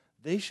say?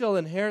 They shall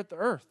inherit the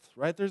earth,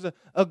 right? There's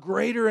a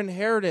greater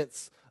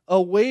inheritance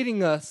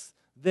awaiting us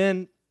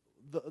than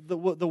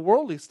the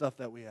worldly stuff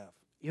that we have.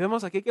 Y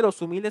vemos aquí que los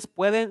humildes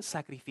pueden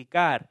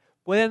sacrificar,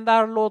 pueden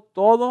darlo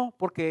todo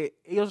porque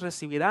ellos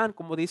recibirán,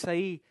 como dice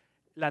ahí,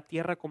 la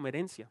tierra como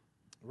herencia.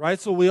 Right?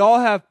 So we all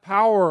have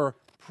power,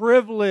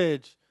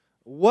 privilege,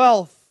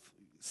 wealth,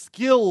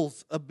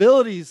 skills,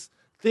 abilities,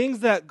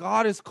 things that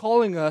God is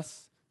calling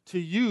us to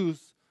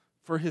use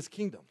for His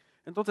kingdom.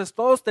 Entonces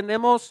todos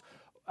tenemos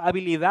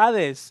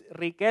habilidades,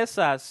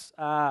 riquezas,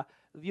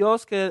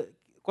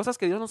 cosas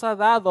que Dios nos ha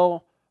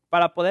dado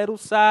para poder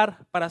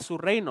usar para su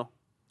reino.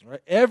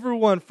 Right?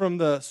 Everyone from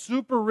the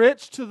super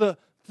rich to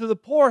the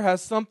poor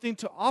has something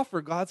to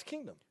offer God's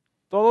kingdom.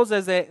 Todos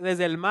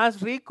desde el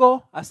más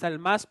rico hasta el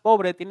más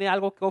pobre tiene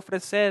algo que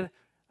ofrecer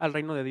al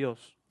reino de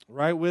Dios.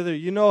 Right? Whether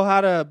you know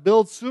how to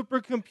build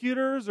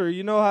supercomputers or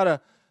you know how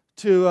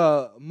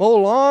to mow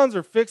lawns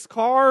or fix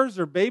cars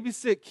or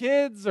babysit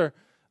kids or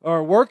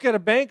work at a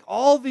bank,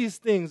 all these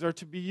things are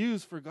to be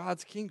used for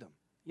God's kingdom.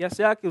 Ya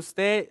sea que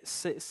usted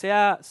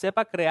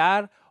sepa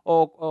crear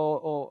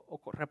o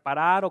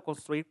reparar o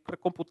construir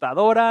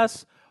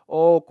computadoras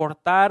o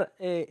cortar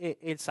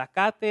el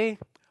zacate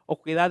o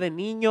cuidar de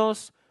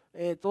niños,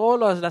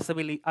 todas las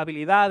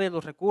habilidades,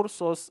 los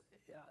recursos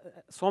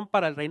son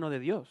para el reino de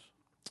Dios.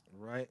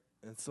 Right?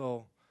 And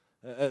so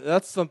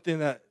that's something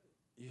that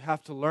you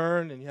have to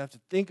learn and you have to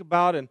think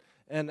about,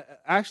 and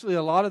actually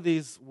a lot of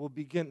these will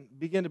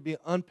begin to be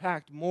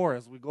unpacked more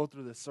as we go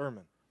through this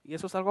sermon. Y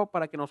eso es algo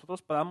para que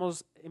nosotros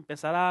podamos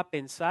empezar a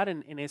pensar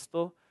en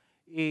esto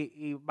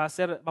y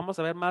vamos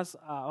a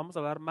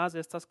hablar más de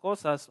estas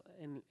cosas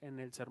en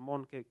el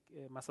sermón que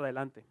más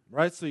adelante.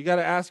 Right? So you got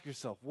to ask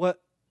yourself, what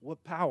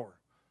power,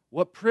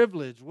 what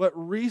privilege, what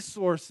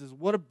resources,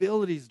 what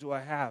abilities do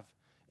I have,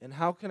 and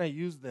how can I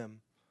use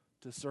them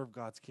to serve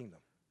God's kingdom.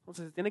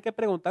 Entonces se tiene que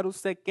preguntar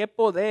usted qué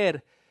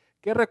poder,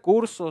 qué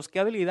recursos, qué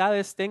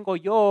habilidades tengo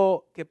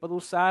yo que puedo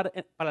usar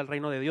para el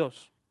reino de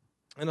Dios.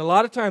 And a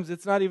lot of times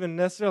it's not even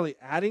necessarily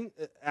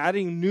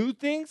adding new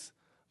things,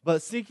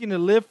 but seeking to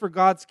live for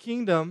God's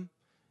kingdom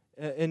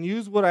and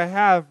use what I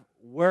have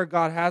where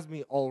God has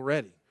me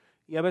already.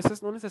 Y a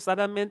veces no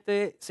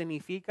necesariamente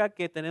significa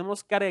que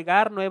tenemos que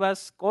agregar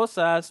nuevas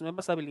cosas,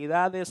 nuevas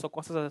habilidades o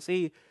cosas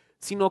así,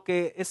 sino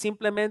que es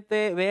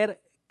simplemente ver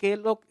qué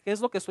es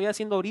lo que estoy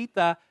haciendo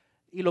ahorita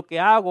y lo que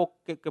hago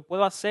que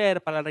puedo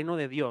hacer para el reino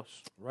de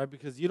Dios. Right?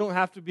 Because you don't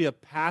have to be a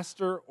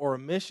pastor or a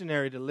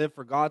missionary to live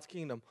for God's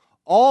kingdom.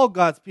 All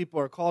God's people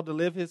are called to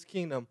live His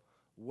kingdom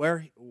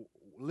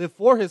live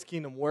for His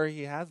kingdom where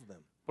He has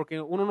them. Porque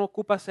uno no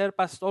ocupa ser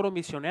pastor o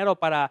misionero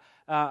para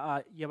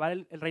llevar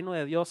el reino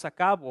de Dios a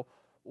cabo.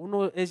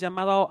 Uno es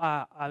llamado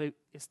a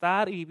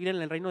estar y vivir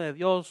en el reino de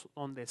Dios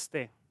donde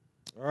esté.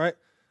 All right.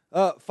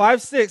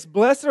 5:6.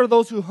 Blessed are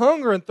those who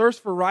hunger and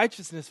thirst for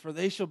righteousness, for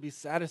they shall be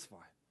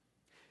satisfied.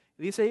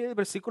 Dice ahí el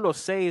versículo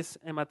 6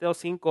 en Mateo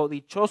 5,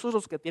 dichosos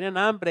los que tienen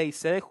hambre y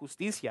sed de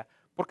justicia,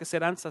 porque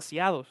serán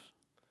saciados.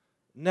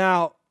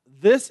 Now,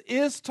 this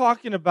is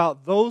talking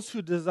about those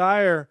who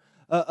desire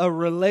a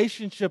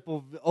relationship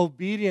of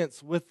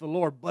obedience with the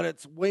Lord, but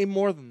it's way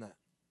more than that.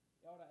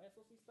 Ahora,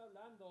 eso sí está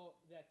hablando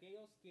de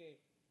aquellos que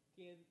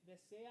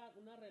desean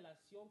una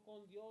relación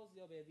con Dios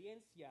de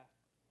obediencia,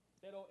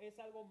 pero es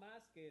algo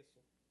más que eso.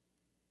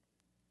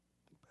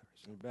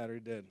 Your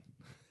battery dead.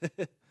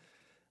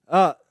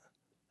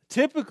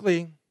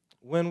 Typically,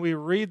 when we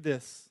read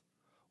this,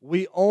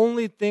 we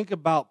only think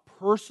about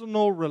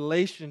personal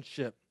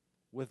relationship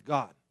with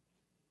God.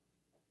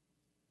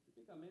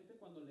 Típicamente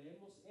cuando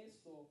leemos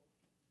esto,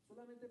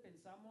 solamente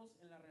pensamos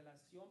en la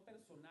relación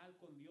personal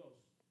con Dios.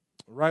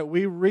 Right?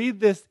 We read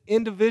this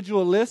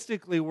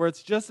individualistically where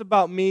it's just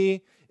about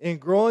me and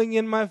growing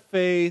in my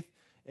faith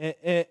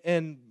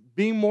and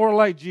being more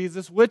like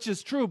Jesus, which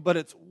is true, but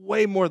it's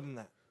way more than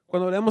that.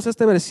 Cuando leemos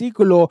este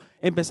versículo,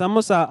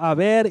 empezamos a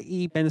ver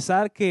y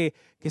pensar que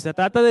se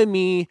trata de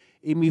mí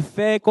y mi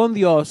fe con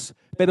Dios,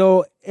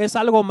 pero es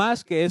algo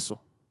más que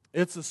eso.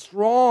 It's a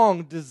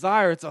strong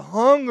desire, it's a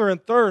hunger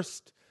and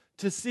thirst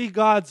to see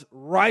God's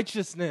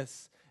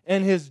righteousness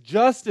and His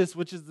justice,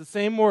 which is the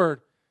same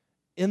word,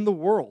 in the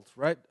world,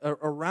 right?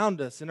 Around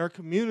us, in our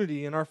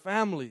community, in our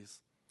families.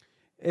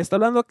 Está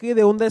hablando aquí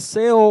de un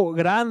deseo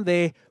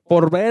grande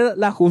por ver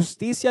la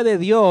justicia de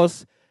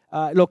Dios,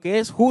 lo que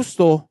es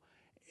justo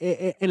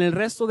en el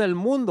resto del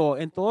mundo,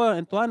 en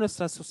toda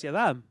nuestra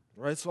sociedad.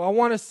 Right? So I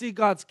want to see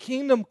God's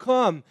kingdom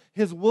come,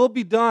 His will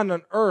be done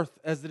on earth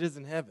as it is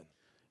in heaven.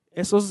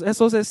 Eso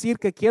es decir,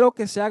 que quiero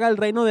que se haga el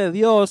reino de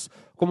Dios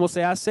como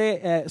se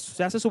hace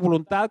su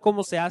voluntad,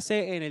 como se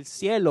hace en el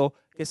cielo,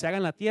 que se haga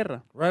en la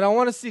tierra. Right? I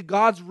want to see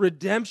God's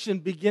redemption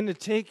begin to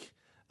take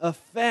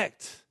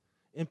effect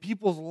in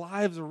people's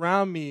lives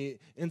around me,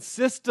 in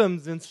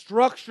systems and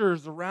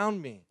structures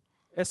around me.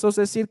 Eso es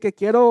decir, que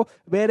quiero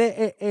ver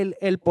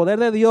el poder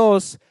de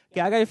Dios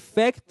que haga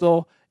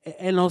efecto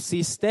en los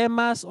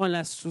sistemas o en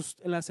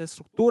las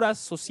estructuras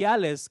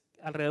sociales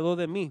alrededor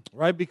de mí.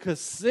 Right? Because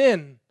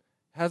sin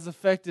has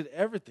affected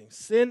everything.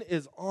 Sin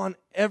is on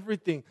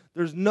everything.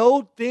 There's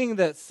no thing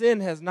that sin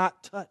has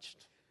not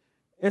touched.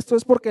 Esto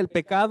es porque el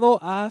pecado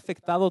ha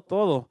afectado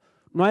todo.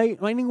 No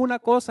hay ninguna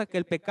cosa que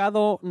el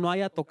pecado no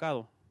haya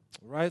tocado.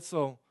 Right?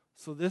 So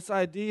this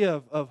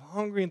idea of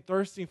hungry and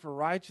thirsting for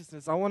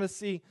righteousness, I want to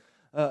see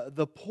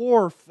the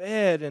poor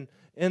fed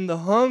and the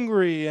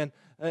hungry and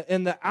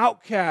the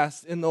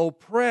outcast and the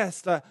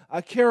oppressed.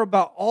 I care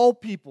about all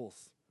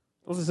peoples.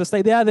 Entonces, esta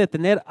idea de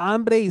tener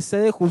hambre y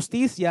sed de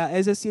justicia,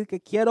 es decir,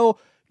 que quiero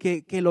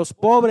que los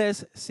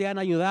pobres sean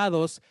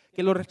ayudados,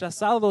 que los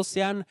rechazados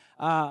sean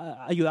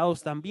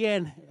ayudados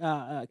también,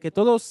 que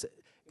todos,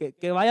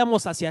 que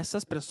vayamos hacia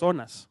esas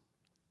personas.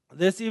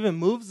 This even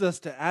moves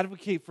us to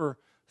advocate for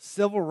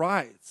civil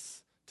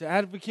rights, to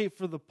advocate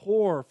for the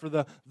poor, for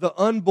the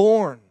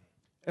unborn.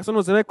 Eso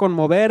nos debe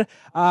conmover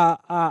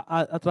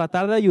a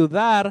tratar de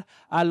ayudar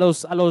a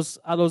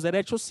los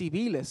derechos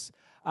civiles,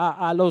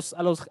 a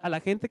la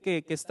gente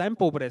que está en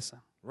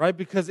pobreza. Right?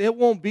 Because it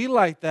won't be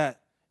like that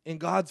in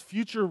God's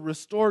future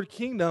restored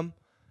kingdom.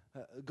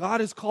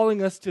 God is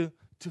calling us to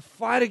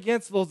fight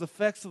against those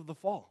effects of the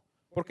fall.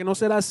 Porque no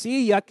será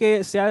así, ya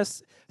que se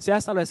ha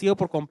establecido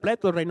por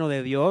completo el reino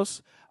de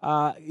Dios.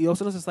 Dios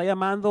nos está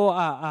llamando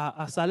a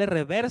hacerle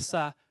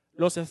reversa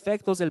los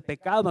efectos del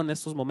pecado en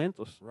estos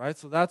momentos. Right?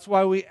 So that's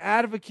why we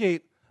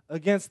advocate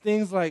against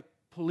things like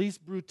police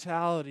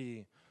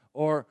brutality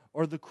or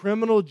the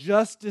criminal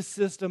justice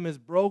system is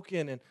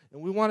broken, and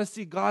we want to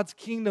see God's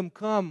kingdom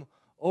come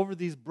over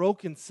these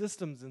broken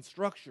systems and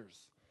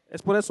structures.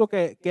 Es por eso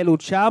que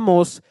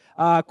luchamos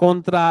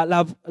contra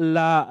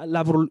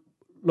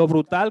lo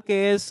brutal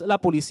que es la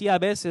policía a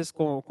veces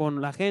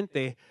con la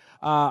gente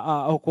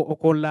o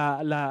con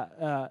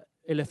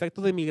el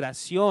efecto de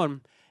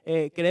migración.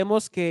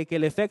 Queremos que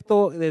el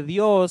efecto de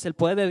Dios, el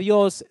poder de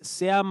Dios,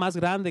 sea más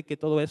grande que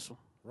todo eso.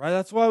 Right?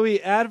 That's why we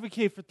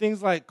advocate for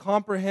things like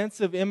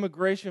comprehensive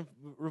immigration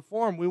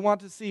reform. We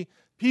want to see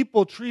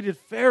people treated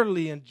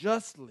fairly and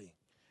justly.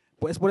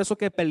 Pues por eso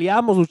que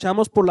peleamos,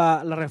 luchamos por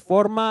la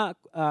reforma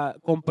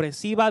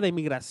comprensiva de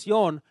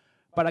inmigración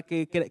para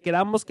que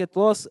queramos que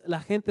toda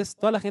la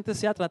gente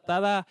sea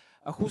tratada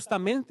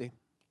justamente.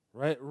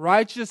 Right?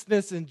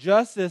 Righteousness and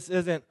justice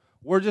isn't,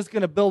 we're just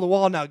going to build a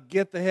wall, now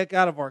get the heck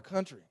out of our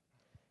country.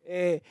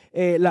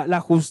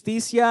 La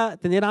justicia,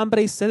 tener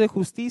hambre y sed de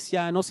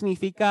justicia no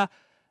significa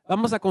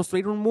vamos a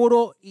construir un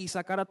muro y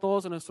sacar a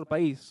todos de nuestro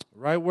país.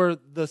 Right? Where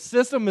the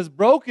system is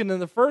broken in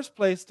the first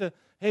place to,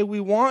 hey, we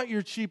want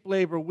your cheap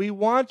labor, we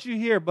want you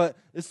here, but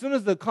as soon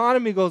as the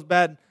economy goes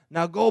bad,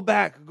 now go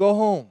back, go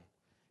home.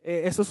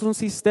 Eso es un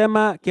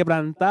sistema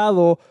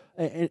quebrantado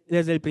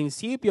desde el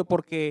principio,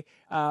 porque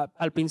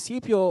al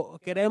principio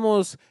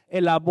queremos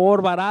el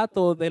labor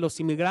barato de los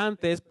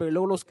inmigrantes, pero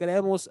luego los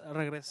queremos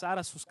regresar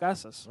a sus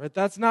casas. Right?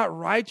 That's not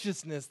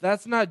righteousness.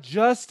 That's not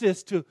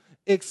justice to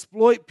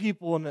exploit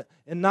people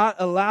and not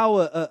allow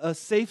a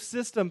safe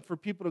system for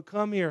people to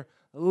come here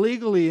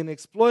legally and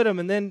exploit them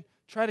and then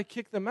try to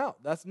kick them out.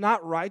 That's not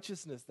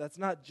righteousness. That's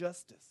not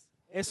justice.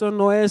 Eso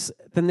no es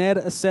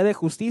tener sed de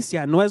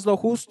justicia, no es lo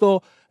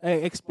justo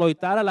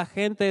explotar a la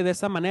gente de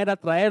esa manera,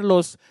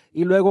 traerlos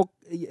y luego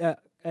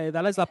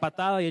darles la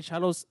patada y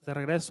echarlos de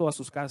regreso a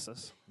sus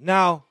casas.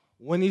 Now,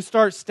 when you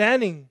start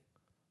standing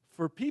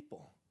for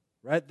people,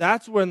 right,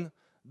 that's when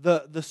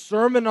the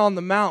Sermon on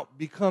the Mount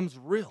becomes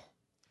real.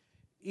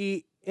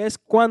 Y es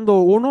cuando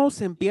uno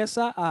se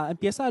empieza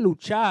a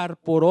luchar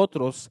por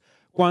otros,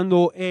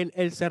 cuando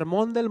el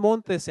sermón del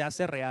monte se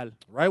hace real.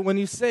 Right? When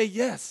you say,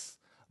 yes,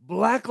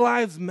 Black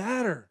lives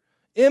matter,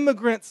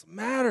 immigrants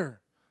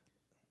matter.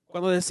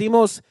 Cuando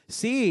decimos,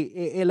 sí,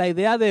 la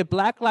idea de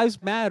Black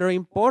Lives Matter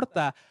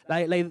importa,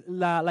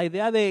 la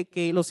idea de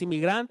que los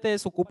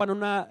inmigrantes ocupan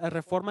una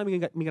reforma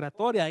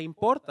migratoria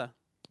importa.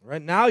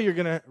 Right now you're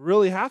going to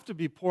really have to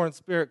be poor in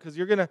spirit because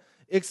you're going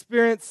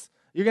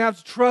to have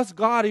to trust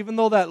God even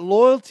though that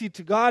loyalty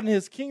to God and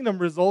His kingdom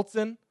results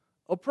in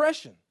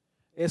oppression.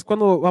 Es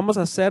cuando vamos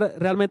a ser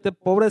realmente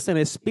pobres en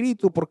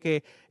espíritu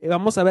porque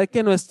vamos a ver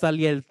que nuestra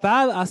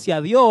lealtad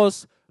hacia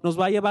Dios nos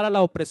va a llevar a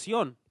la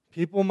opresión.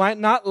 People might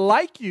not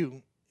like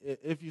you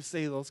if you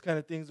say those kind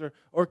of things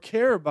or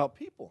care about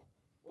people.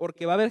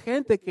 Porque va a haber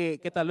gente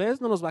que tal vez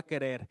no nos va a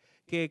querer,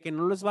 que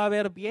no les va a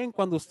ver bien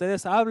cuando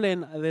ustedes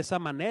hablen de esa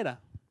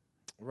manera.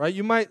 Right?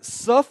 You might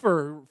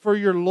suffer for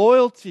your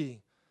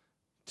loyalty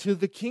to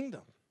the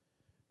kingdom.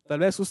 Tal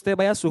vez usted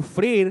vaya a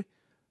sufrir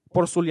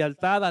por su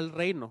lealtad al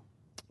reino.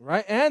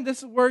 Right? And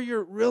this is where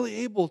you're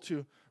really able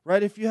to,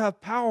 right? If you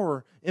have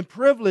power and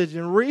privilege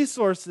and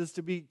resources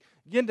to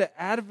begin to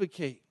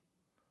advocate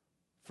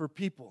for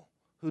people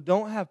who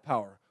don't have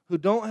power, who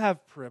don't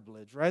have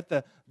privilege, right?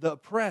 The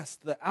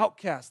oppressed, the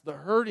outcast, the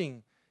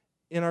hurting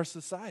in our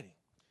society.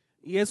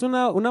 Y es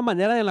una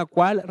manera en la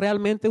cual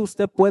realmente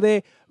usted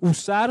puede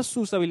usar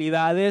sus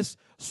habilidades,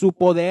 su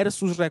poder,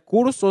 sus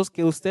recursos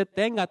que usted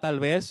tenga tal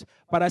vez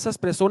para esas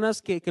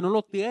personas que no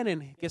lo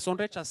tienen, que son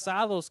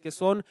rechazados, que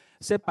son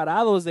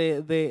separados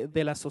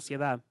de la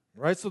sociedad.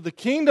 Right? So the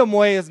kingdom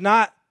way is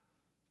not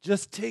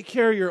just take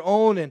care of your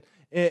own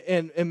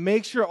and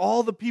make sure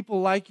all the people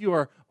like you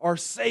are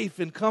safe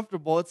and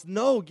comfortable. It's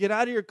no, get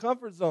out of your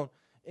comfort zone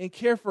and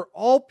care for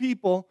all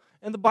people.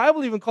 And the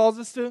Bible even calls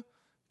us to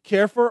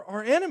care for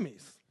our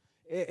enemies.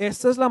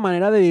 Esta es la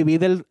manera de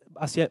vivir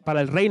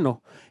para el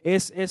reino.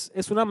 Es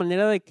una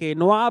manera de que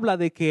no habla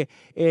de que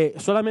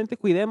solamente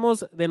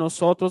cuidemos de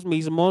nosotros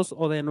mismos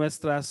o de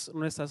nuestra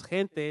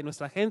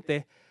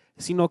gente,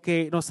 sino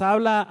que nos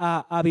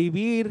habla a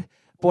vivir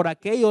por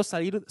aquellos,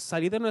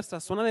 salir de nuestra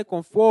zona de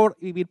confort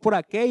y vivir por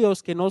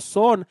aquellos que no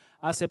son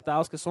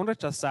aceptados, que son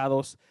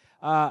rechazados.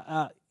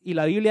 Y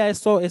la Biblia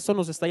eso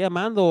nos está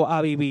llamando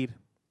a vivir.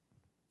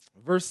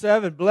 Verse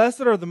 7,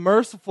 blessed are the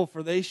merciful,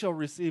 for they shall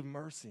receive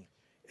mercy.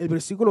 El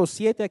versículo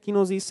 7 aquí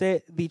nos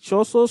dice,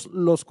 dichosos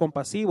los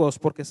compasivos,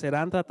 porque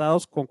serán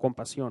tratados con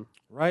compasión.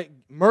 Right?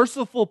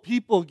 Merciful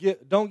people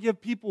don't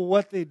give people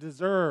what they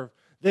deserve.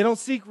 They don't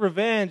seek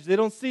revenge. They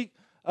don't seek,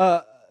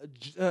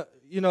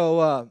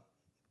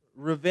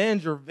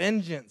 revenge or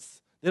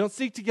vengeance. They don't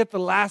seek to get the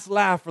last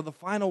laugh or the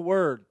final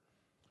word.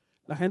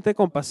 La gente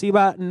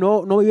compasiva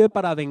no vive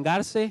para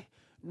vengarse,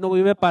 no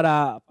vive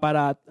para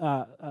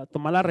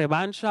tomar la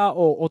revancha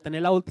o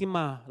tener la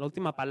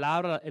última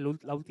palabra,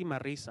 la última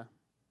risa.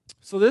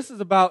 So this is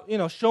about,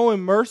 showing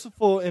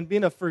merciful and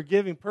being a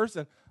forgiving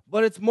person,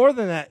 but it's more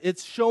than that.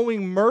 It's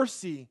showing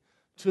mercy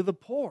to the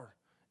poor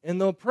and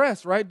the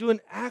oppressed, right?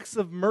 Doing acts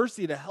of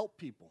mercy to help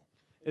people.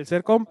 El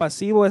ser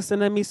compasivo es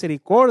tener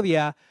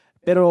misericordia,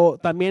 pero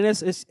también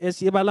es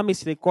llevar la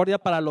misericordia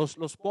para los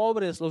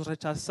pobres, los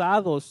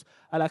rechazados,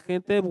 a la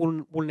gente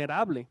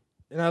vulnerable.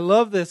 And I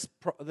love this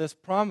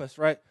promise,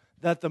 right?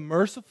 That the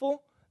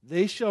merciful,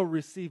 they shall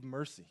receive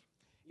mercy.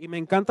 Y me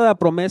encanta la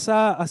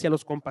promesa hacia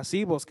los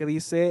compasivos que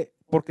dice,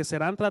 porque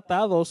serán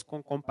tratados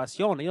con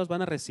compasión. Ellos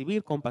van a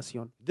recibir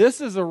compasión.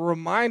 This is a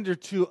reminder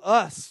to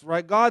us,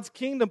 right? God's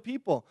kingdom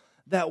people,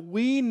 that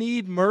we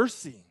need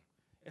mercy.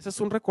 Ese es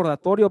un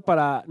recordatorio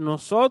para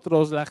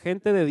nosotros, la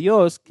gente de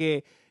Dios,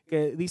 que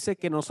dice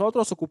que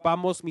nosotros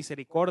ocupamos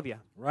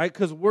misericordia. right?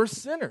 Because we're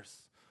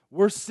sinners.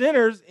 We're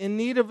sinners in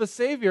need of a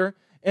Savior.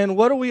 And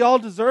what do we all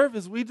deserve?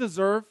 Is we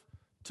deserve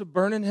to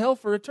burn in hell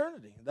for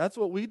eternity. That's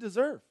what we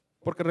deserve.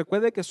 Porque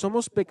recuerde que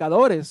somos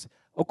pecadores,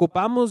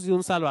 ocupamos de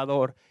un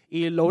Salvador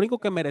y lo único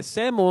que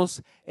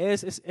merecemos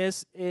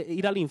es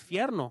ir al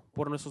infierno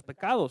por nuestros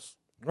pecados.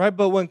 Right?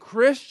 But when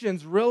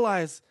Christians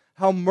realize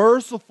how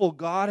merciful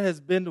God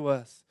has been to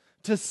us,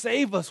 to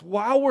save us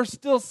while we're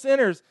still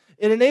sinners,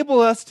 it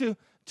enables us to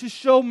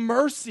show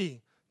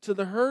mercy to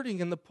the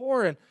hurting and the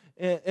poor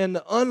and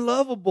the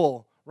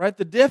unlovable, right?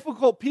 The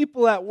difficult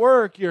people at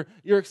work, your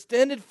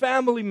extended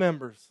family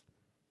members.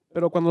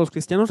 Pero cuando los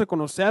cristianos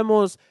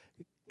reconocemos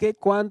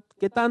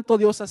qué tanto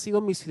Dios ha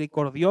sido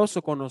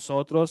misericordioso con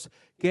nosotros,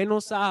 que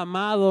nos ha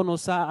amado,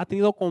 ha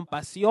tenido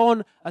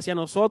compasión hacia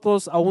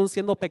nosotros, aún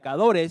siendo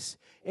pecadores,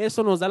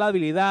 eso nos da la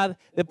habilidad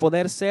de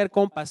poder ser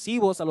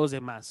compasivos a los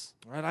demás.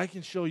 Right? I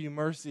can show you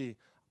mercy.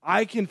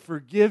 I can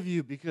forgive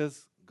you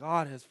because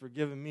God has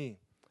forgiven me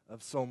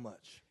of so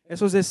much.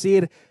 Eso es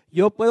decir,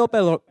 yo puedo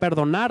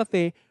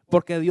perdonarte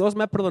porque Dios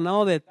me ha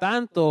perdonado de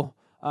tanto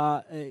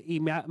y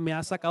me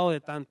ha sacado de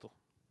tanto.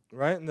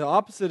 Right? And the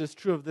opposite is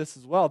true of this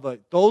as well.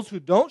 But those who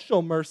don't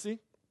show mercy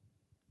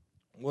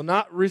will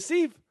not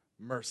receive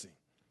mercy.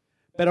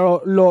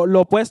 Pero lo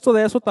opuesto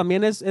de eso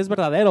también es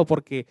verdadero,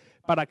 porque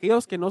para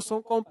aquellos que no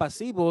son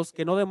compasivos,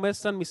 que no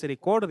demuestran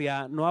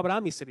misericordia, no habrá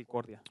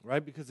misericordia.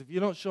 Right? Because if you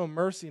don't show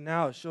mercy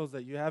now, it shows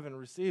that you haven't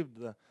received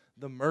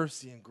the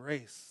mercy and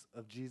grace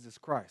of Jesus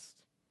Christ.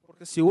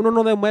 Porque si uno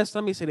no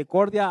demuestra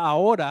misericordia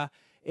ahora,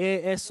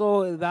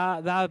 eso da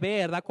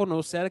a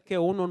conocer que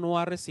uno no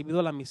ha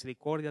recibido la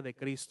misericordia de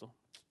Cristo.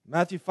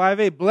 Matthew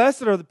 5:8,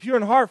 blessed are the pure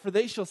in heart, for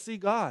they shall see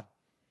God.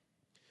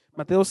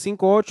 Mateo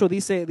 5:8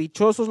 dice,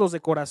 dichosos los de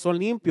corazón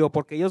limpio,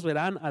 porque ellos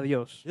verán a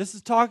Dios. This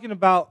is talking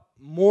about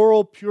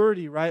moral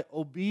purity, right?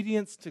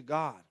 Obedience to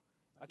God.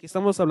 Aquí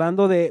estamos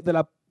hablando de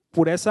la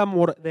pureza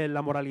de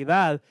la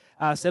moralidad,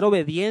 a ser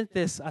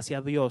obedientes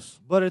hacia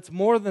Dios. But it's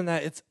more than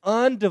that. It's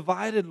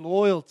undivided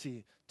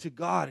loyalty to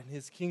God and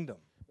His kingdom.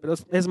 Pero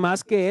es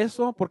más que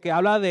eso, porque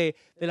habla de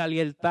la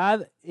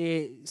lealtad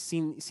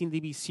sin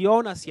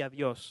división hacia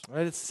Dios.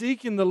 Right? It's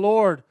seeking the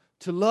Lord,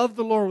 to love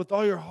the Lord with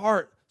all your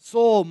heart,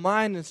 soul,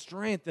 mind, and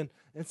strength, and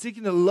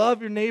seeking to love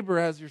your neighbor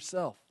as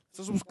yourself.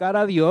 Eso es buscar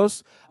a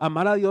Dios,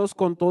 amar a Dios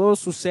con todo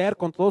su ser,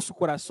 con todo su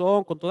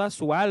corazón, con toda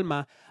su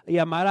alma, y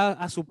amar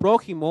a su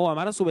prójimo,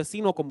 amar a su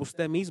vecino como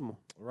usted mismo.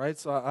 Right?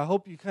 So I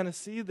hope you kind of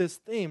see this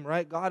theme,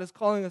 right? God is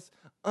calling us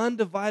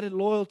undivided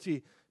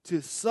loyalty, to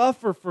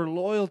suffer for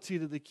loyalty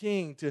to the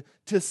King,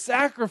 to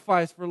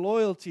sacrifice for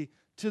loyalty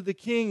to the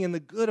King and the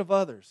good of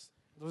others.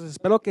 Entonces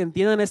espero que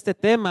entiendan este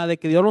tema de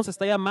que Dios nos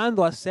está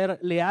llamando a ser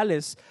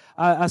leales,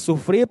 a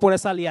sufrir por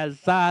esa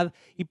lealtad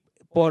y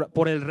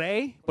por el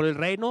rey, por el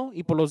reino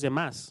y por los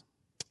demás.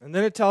 And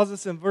then it tells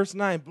us in verse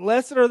 9,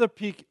 blessed are the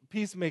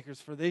peacemakers,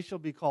 for they shall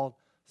be called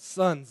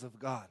sons of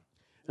God.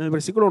 En el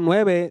versículo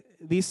 9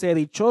 dice,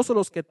 dichosos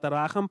los que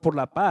trabajan por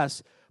la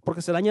paz,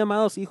 porque serán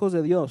llamados hijos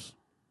de Dios.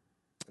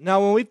 Now,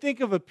 when we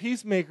think of a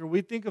peacemaker,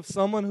 we think of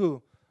someone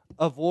who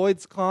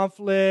avoids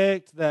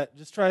conflict, that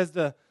just tries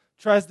to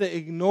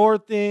ignore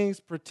things,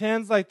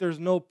 pretends like there's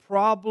no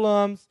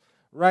problems,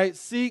 right?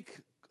 Seek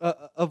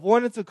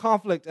avoidance of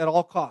conflict at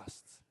all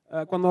costs.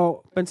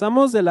 Cuando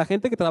pensamos de la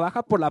gente que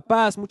trabaja por la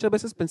paz, muchas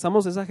veces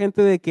pensamos de esa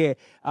gente de que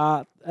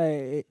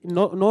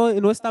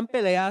no está en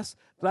peleas,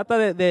 trata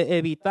de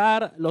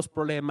evitar los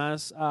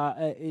problemas,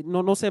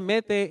 no se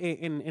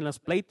mete en los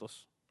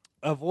pleitos.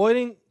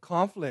 Avoiding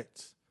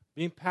conflict,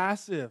 being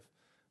passive,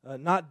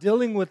 not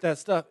dealing with that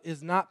stuff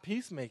is not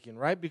peacemaking,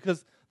 right?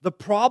 Because the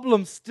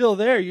problem's still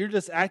there. You're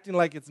just acting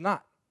like it's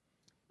not.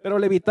 Pero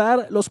el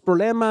evitar los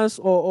problemas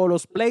o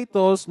los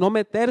pleitos, no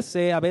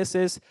meterse a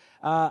veces,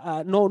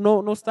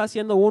 no está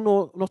haciendo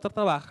uno, no está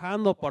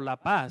trabajando por la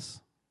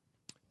paz.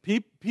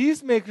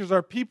 Peacemakers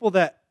are people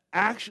that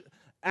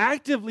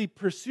actively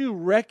pursue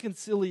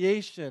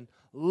reconciliation,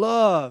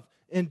 love,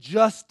 and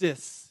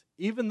justice,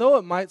 even though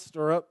it might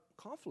stir up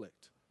conflict.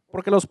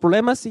 Porque los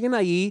problemas siguen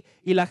ahí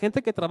y la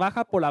gente que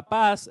trabaja por la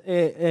paz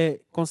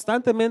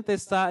constantemente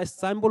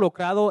está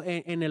involucrado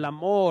en el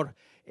amor,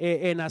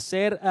 en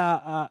hacer,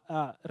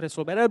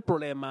 resolver el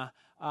problema,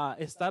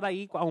 estar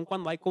ahí aun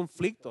cuando hay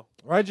conflicto.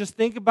 Right? Just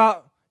think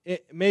about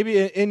it,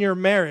 maybe in your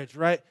marriage,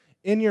 right?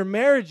 In your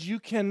marriage, you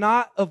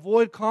cannot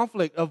avoid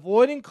conflict.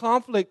 Avoiding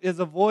conflict is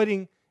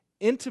avoiding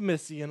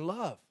intimacy and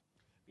love.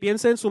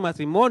 Piensa en su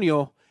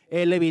matrimonio.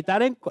 El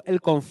evitar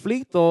el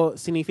conflicto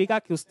significa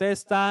que usted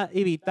está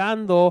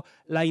evitando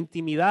la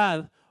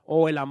intimidad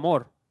o el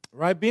amor.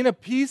 Right? Being a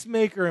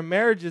peacemaker in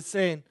marriage is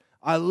saying,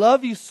 I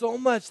love you so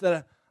much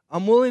that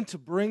I'm willing to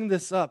bring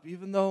this up,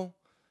 even though,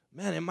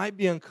 man, it might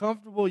be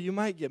uncomfortable. You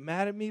might get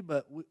mad at me,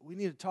 but we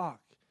need to talk.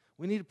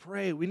 We need to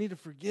pray. We need to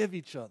forgive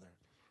each other.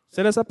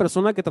 Ser esa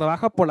persona que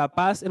trabaja por la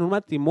paz en un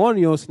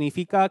matrimonio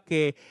significa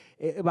que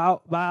va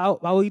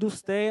a oír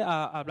usted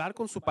a hablar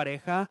con su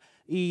pareja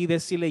y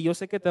decirle, yo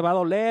sé que te va a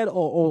doler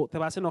o te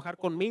vas a enojar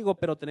conmigo,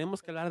 pero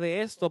tenemos que hablar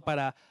de esto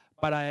para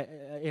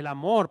el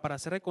amor, para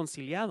ser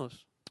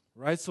reconciliados.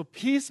 Right? So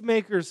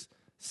peacemakers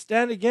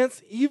stand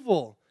against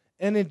evil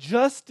and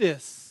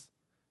injustice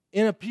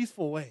in a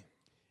peaceful way.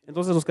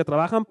 Entonces los que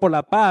trabajan por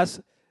la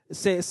paz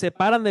se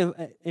paran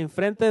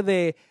enfrente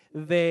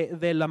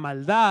de la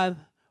maldad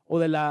o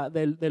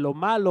de lo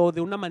malo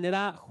de una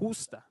manera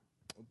justa.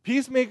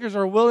 Peacemakers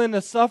are willing to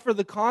suffer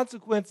the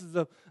consequences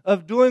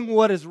of doing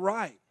what is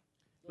right.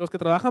 Los que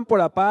trabajan por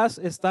la paz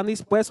están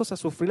dispuestos a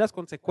sufrir las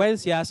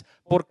consecuencias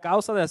por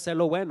causa de hacer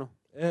lo bueno.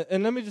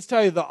 And let me just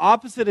tell you, the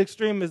opposite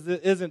extreme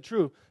isn't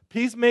true.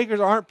 Peacemakers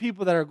aren't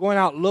people that are going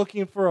out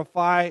looking for a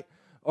fight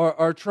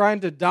or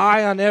trying to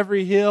die on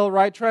every hill,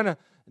 right? Trying to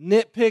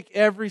nitpick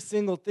every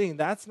single thing.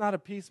 That's not a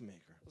peacemaker.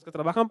 Los que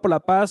trabajan por la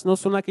paz no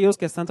son aquellos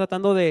que están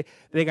tratando de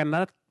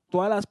ganar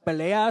todas las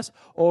peleas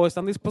o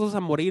están dispuestos a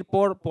morir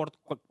por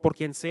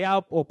quien sea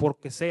o por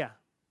que sea.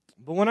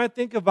 But when I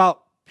think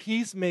about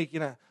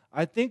peacemaking,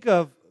 I think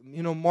of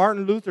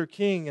Martin Luther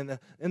King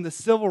and the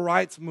civil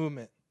rights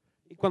movement.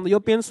 Y cuando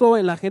yo pienso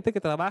en la gente que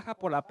trabaja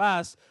por la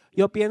paz,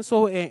 yo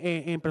pienso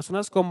en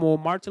personas como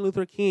Martin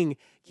Luther King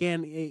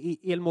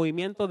y el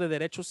movimiento de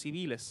derechos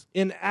civiles.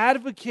 In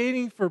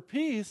advocating for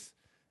peace,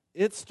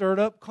 it stirred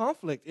up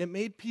conflict. It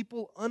made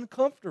people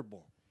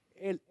uncomfortable.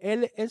 Él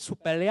en su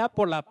pelea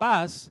por la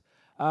paz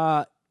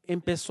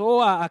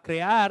empezó a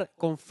crear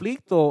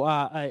conflicto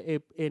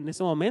en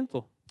ese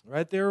momento.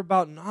 Right? They were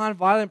about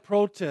nonviolent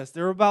protest.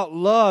 They were about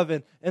love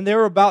and they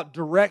were about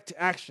direct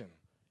action.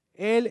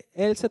 Él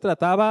se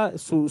trataba,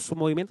 su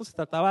movimiento se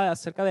trataba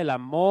acerca del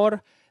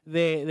amor,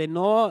 de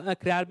no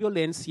crear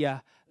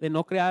violencia, de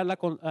no crear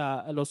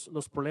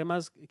los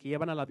problemas que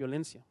llevan a la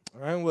violencia.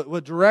 All right?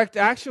 What direct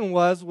action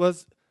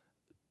was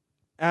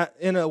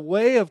in a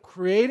way of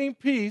creating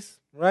peace.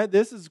 Right?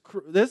 This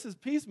is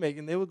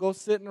peacemaking. They would go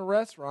sit in a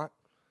restaurant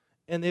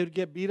and they would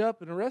get beat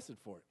up and arrested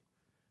for it.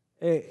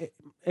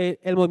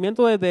 El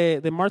movimiento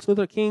de Martin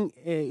Luther King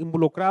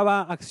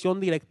involucraba acción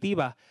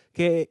directiva,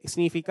 que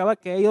significaba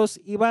que ellos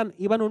iban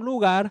a un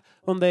lugar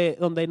donde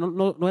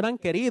no eran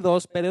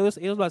queridos, pero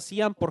ellos lo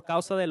hacían por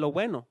causa de lo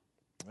bueno.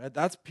 Right?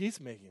 That's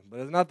peacemaking, but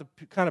it's not the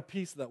kind of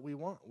peace that we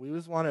want. We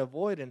just want to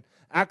avoid and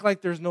act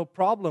like there's no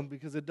problem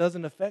because it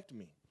doesn't affect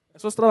me.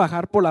 Eso es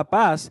trabajar por la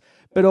paz,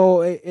 pero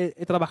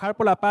trabajar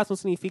por la paz no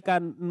significa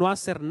no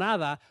hacer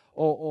nada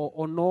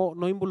o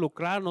no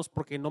involucrarnos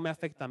porque no me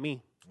afecta a mí.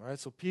 All right,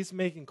 so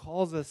peacemaking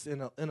calls us in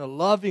a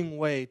loving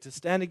way to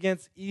stand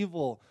against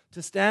evil,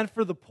 to stand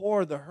for the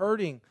poor, the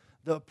hurting,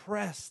 the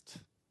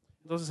oppressed.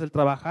 Entonces el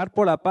trabajar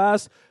por la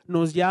paz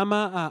nos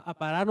llama a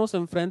pararnos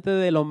enfrente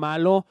de lo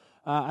malo,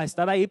 a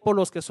estar ahí por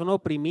los que son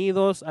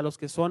oprimidos, a los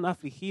que son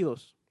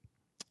afligidos.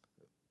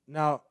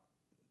 Now,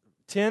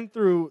 10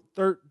 through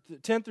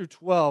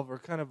 12 are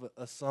kind of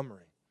a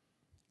summary.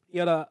 Y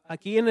ahora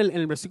aquí en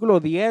el versículo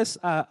 10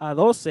 a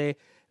 12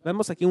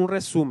 vemos aquí un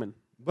resumen.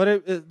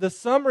 But the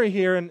summary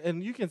here,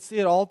 and you can see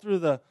it all through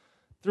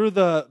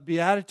the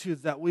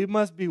Beatitudes, that we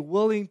must be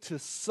willing to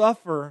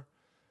suffer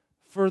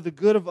for the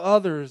good of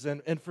others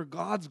and for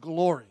God's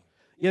glory.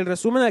 Y el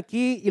resumen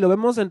aquí, y lo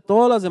vemos en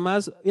todas las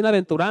demás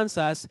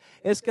bienaventuranzas,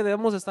 es que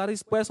debemos estar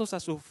dispuestos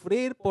a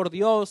sufrir por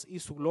Dios y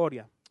su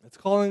gloria. It's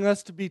calling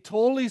us to be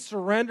totally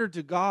surrendered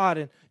to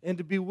God and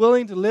to be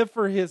willing to live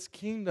for His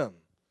kingdom.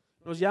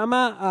 Nos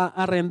llama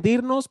a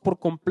rendirnos por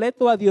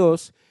completo a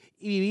Dios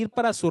y vivir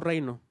para su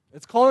reino.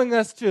 It's calling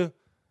us to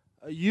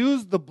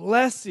use the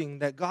blessing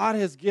that God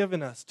has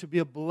given us to be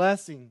a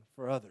blessing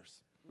for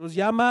others. Nos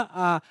llama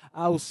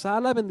a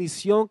usar la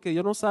bendición que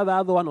Dios nos ha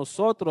dado a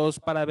nosotros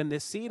para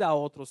bendecir a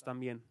otros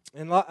también.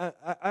 And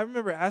I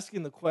remember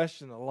asking the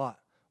question a lot,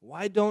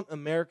 why don't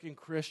American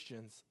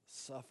Christians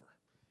suffer?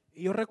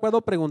 Y yo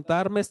recuerdo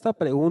preguntarme esta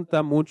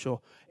pregunta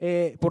mucho.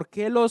 ¿Por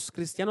qué los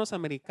cristianos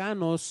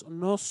americanos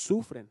no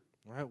sufren?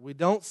 Right? We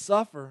don't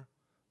suffer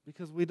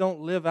because we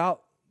don't live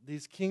out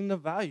these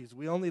kingdom values.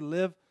 We only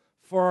live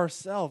for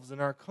ourselves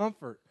and our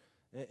comfort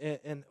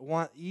and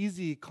want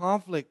easy,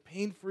 conflict,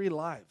 pain-free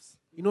lives.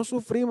 Y no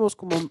sufrimos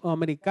como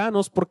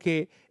americanos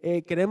porque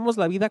queremos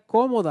la vida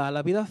cómoda,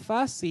 la vida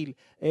fácil.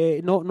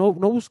 No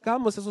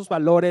buscamos esos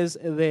valores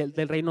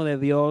del reino de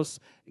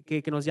Dios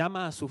que nos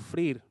llama a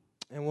sufrir.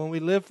 And when we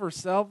live for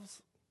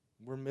ourselves,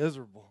 we're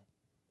miserable.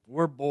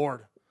 We're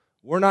bored.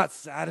 We're not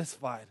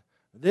satisfied.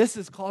 This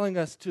is calling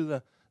us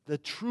to the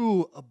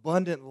true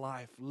abundant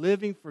life,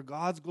 living for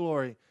God's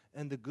glory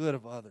and the good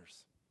of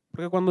others.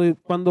 Porque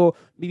cuando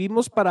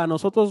vivimos para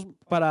nosotros,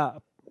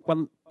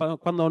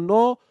 cuando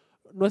no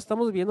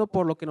estamos viviendo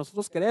por lo que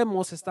nosotros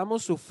queremos,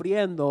 estamos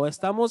sufriendo,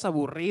 estamos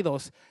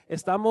aburridos,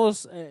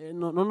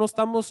 no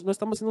estamos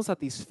siendo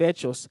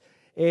satisfechos.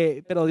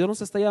 Pero Dios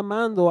nos está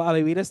llamando a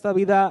vivir esta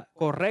vida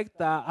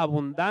correcta,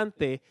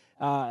 abundante,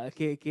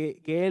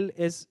 que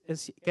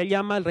Él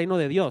llama el reino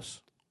de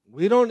Dios.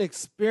 We don't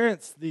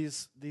experience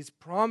these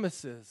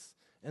promises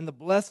and the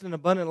blessed and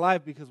abundant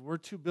life because we're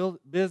too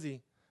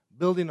busy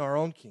building our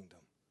own kingdom.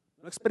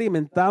 No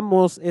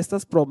experimentamos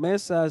estas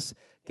promesas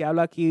que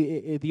habla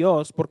aquí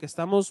Dios porque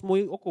estamos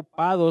muy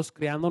ocupados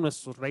creando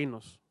nuestros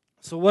reinos.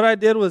 So what I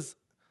did was,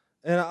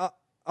 and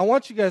I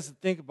want you guys to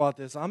think about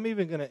this. I'm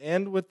even going to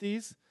end with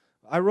these.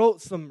 I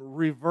wrote some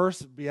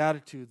reverse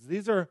beatitudes.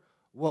 These are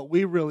what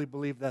we really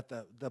believe that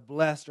the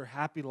blessed or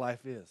happy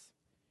life is.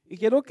 Y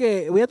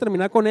voy a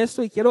terminar con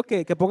esto y quiero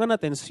que pongan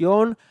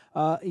atención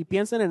y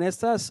piensen en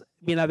estas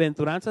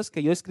bienaventuranzas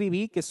que yo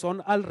escribí que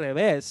son al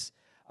revés,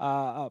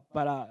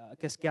 para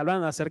que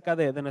hablan acerca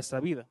de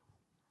nuestra vida.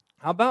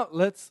 How about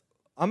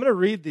I'm going to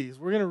read these.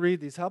 We're going to read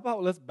these. How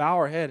about let's bow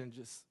our head and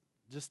just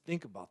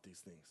think about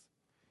these things.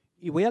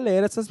 Y voy a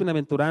leer estas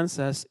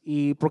bienaventuranzas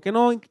y ¿por qué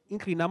no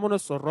inclinamos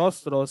nuestros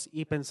rostros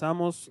y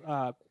pensamos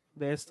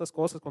de estas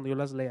cosas cuando yo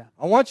las lea?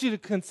 I want you to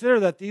consider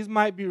that these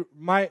might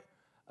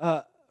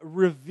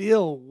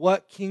reveal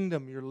what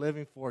kingdom you're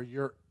living for,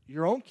 your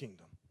own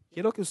kingdom.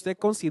 Quiero que usted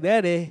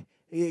considere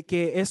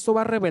que esto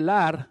va a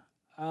revelar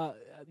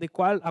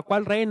a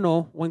cuál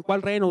reino o en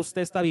cuál reino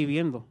usted está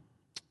viviendo.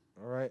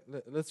 All right,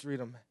 let's read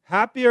them.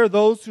 Happy are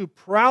those who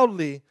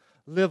proudly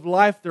live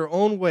life their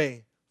own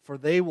way, for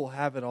they will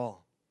have it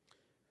all.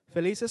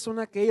 Felices son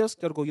aquellos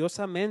que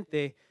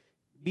orgullosamente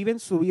viven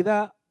su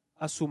vida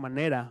a su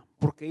manera,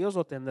 porque ellos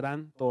lo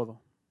tendrán todo.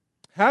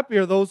 Happy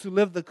are those who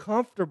live the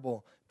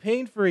comfortable,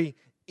 pain-free,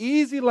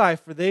 easy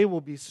life, for they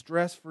will be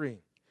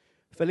stress-free.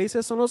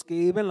 Felices son los que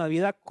viven la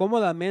vida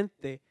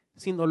cómodamente,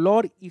 sin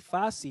dolor y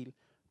fácil,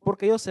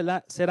 porque ellos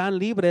serán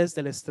libres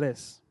del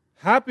estrés.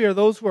 Happy are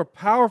those who are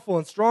powerful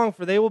and strong,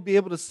 for they will be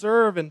able to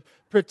serve and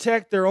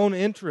protect their own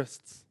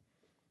interests.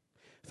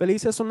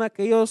 Felices son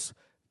aquellos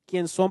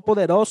quienes son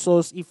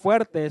poderosos y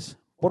fuertes,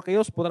 porque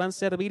ellos podrán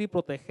servir y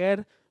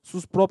proteger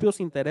sus propios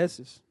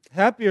intereses.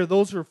 Happy are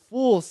those who are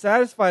full,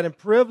 satisfied, and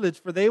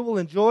privileged, for they will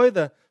enjoy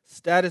the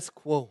status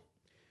quo.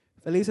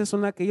 Felices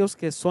son aquellos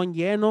que son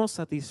llenos,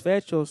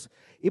 satisfechos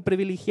y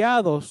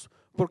privilegiados,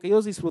 porque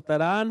ellos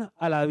disfrutarán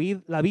la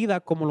vida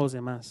como los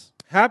demás.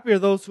 Happy are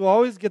those who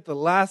always get the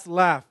last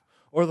laugh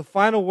or the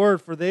final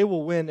word, for they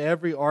will win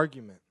every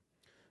argument.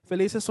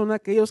 Felices son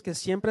aquellos que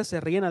siempre se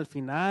ríen al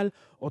final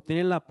o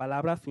tienen la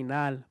palabra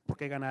final,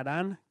 porque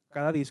ganarán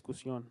cada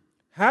discusión.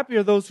 Happy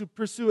are those who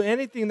pursue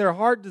anything their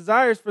heart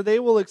desires, for they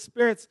will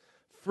experience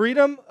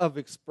freedom of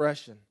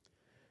expression.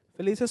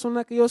 Felices son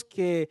aquellos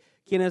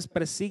quienes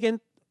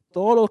persiguen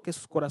todo lo que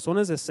sus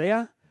corazones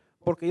desean,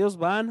 porque ellos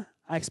van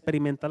a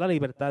experimentar la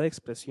libertad de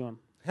expresión.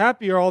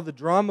 Happy are all the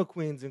drama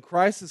queens and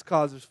crisis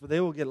causers, for they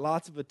will get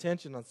lots of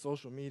attention on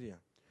social media.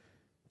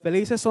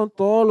 Felices son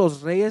todos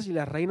los reyes y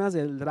las reinas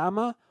del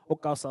drama o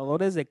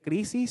causadores de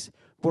crisis,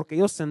 porque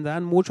ellos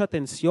tendrán mucha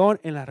atención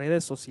en las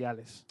redes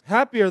sociales.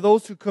 Happy are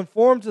those who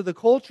conform to the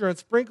culture and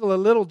sprinkle a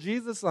little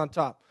Jesus on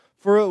top,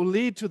 for it will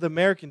lead to the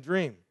American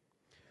dream.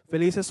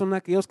 Felices son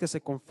aquellos que se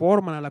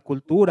conforman a la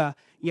cultura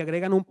y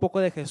agregan un poco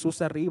de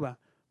Jesús arriba,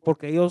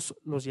 porque eso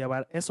los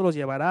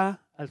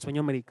llevará al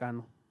sueño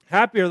americano.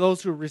 Happy are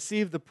those who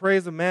receive the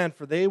praise of man,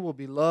 for they will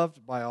be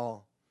loved by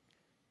all.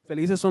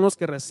 Felices son los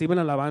que reciben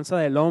la alabanza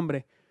del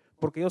hombre,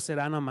 porque ellos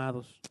serán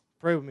amados.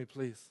 Pray with me,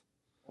 please.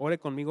 Ore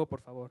conmigo,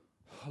 por favor.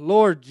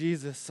 Lord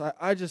Jesus,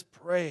 I just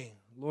pray,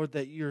 Lord,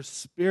 that your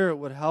Spirit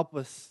would help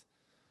us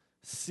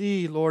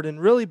see, Lord, and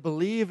really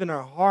believe in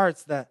our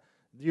hearts that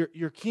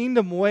your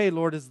kingdom way,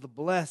 Lord, is the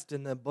blessed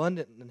and the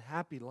abundant and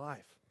happy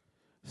life.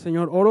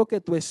 Señor, oro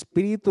que tu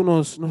Espíritu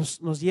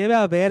nos lleve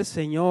a ver,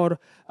 Señor,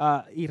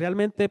 y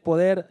realmente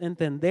poder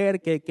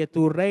entender que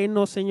tu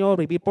reino, Señor,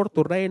 vivir por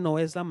tu reino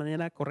es la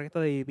manera correcta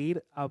de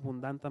vivir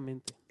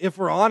abundantemente. If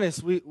we're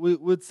honest, we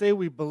would say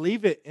we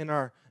believe it in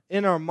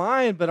our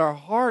mind, but our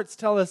hearts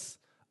tell us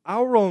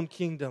our own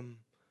kingdom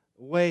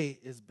way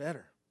is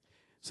better.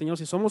 Señor,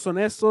 si somos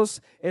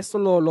honestos, esto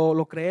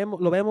lo creemos,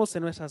 lo vemos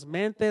en nuestras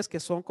mentes que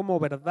son como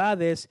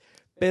verdades,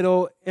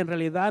 pero en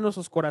realidad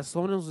nuestros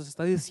corazones nos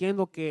está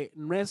diciendo que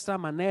nuestra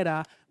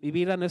manera,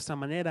 vivir a nuestra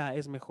manera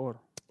es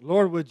mejor.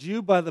 Lord, would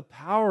you, by the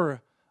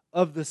power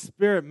of the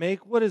Spirit,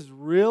 make what is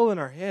real in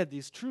our head,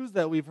 these truths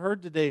that we've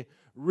heard today,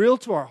 real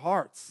to our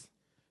hearts?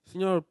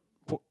 Señor,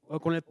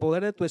 con el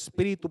poder de tu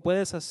Espíritu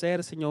puedes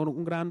hacer, Señor,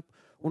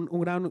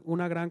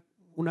 una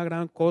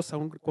gran cosa,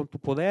 con tu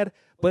poder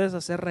puedes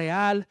hacer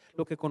real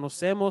lo que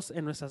conocemos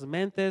en nuestras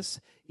mentes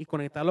y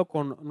conectarlo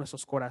con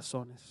nuestros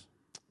corazones.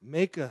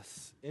 Make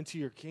us into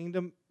your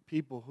kingdom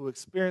people who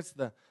experience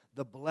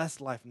the blessed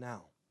life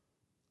now.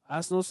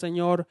 Haznos,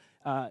 Señor,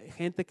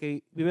 gente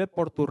que vive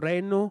por tu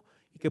reino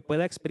y que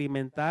pueda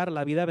experimentar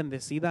la vida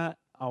bendecida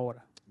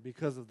ahora.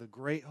 Because of the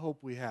great hope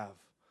we have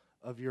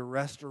of your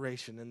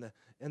restoration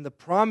and the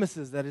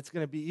promises that it's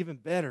going to be even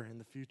better in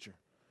the future.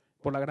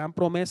 Por la gran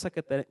promesa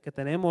que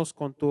tenemos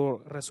con tu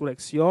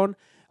resurrección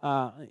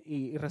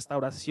y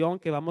restauración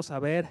que vamos a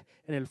ver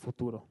en el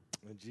futuro.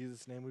 In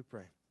Jesus' name we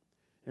pray.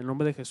 En el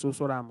nombre de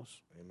Jesús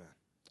oramos. Amen.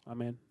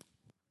 Amén.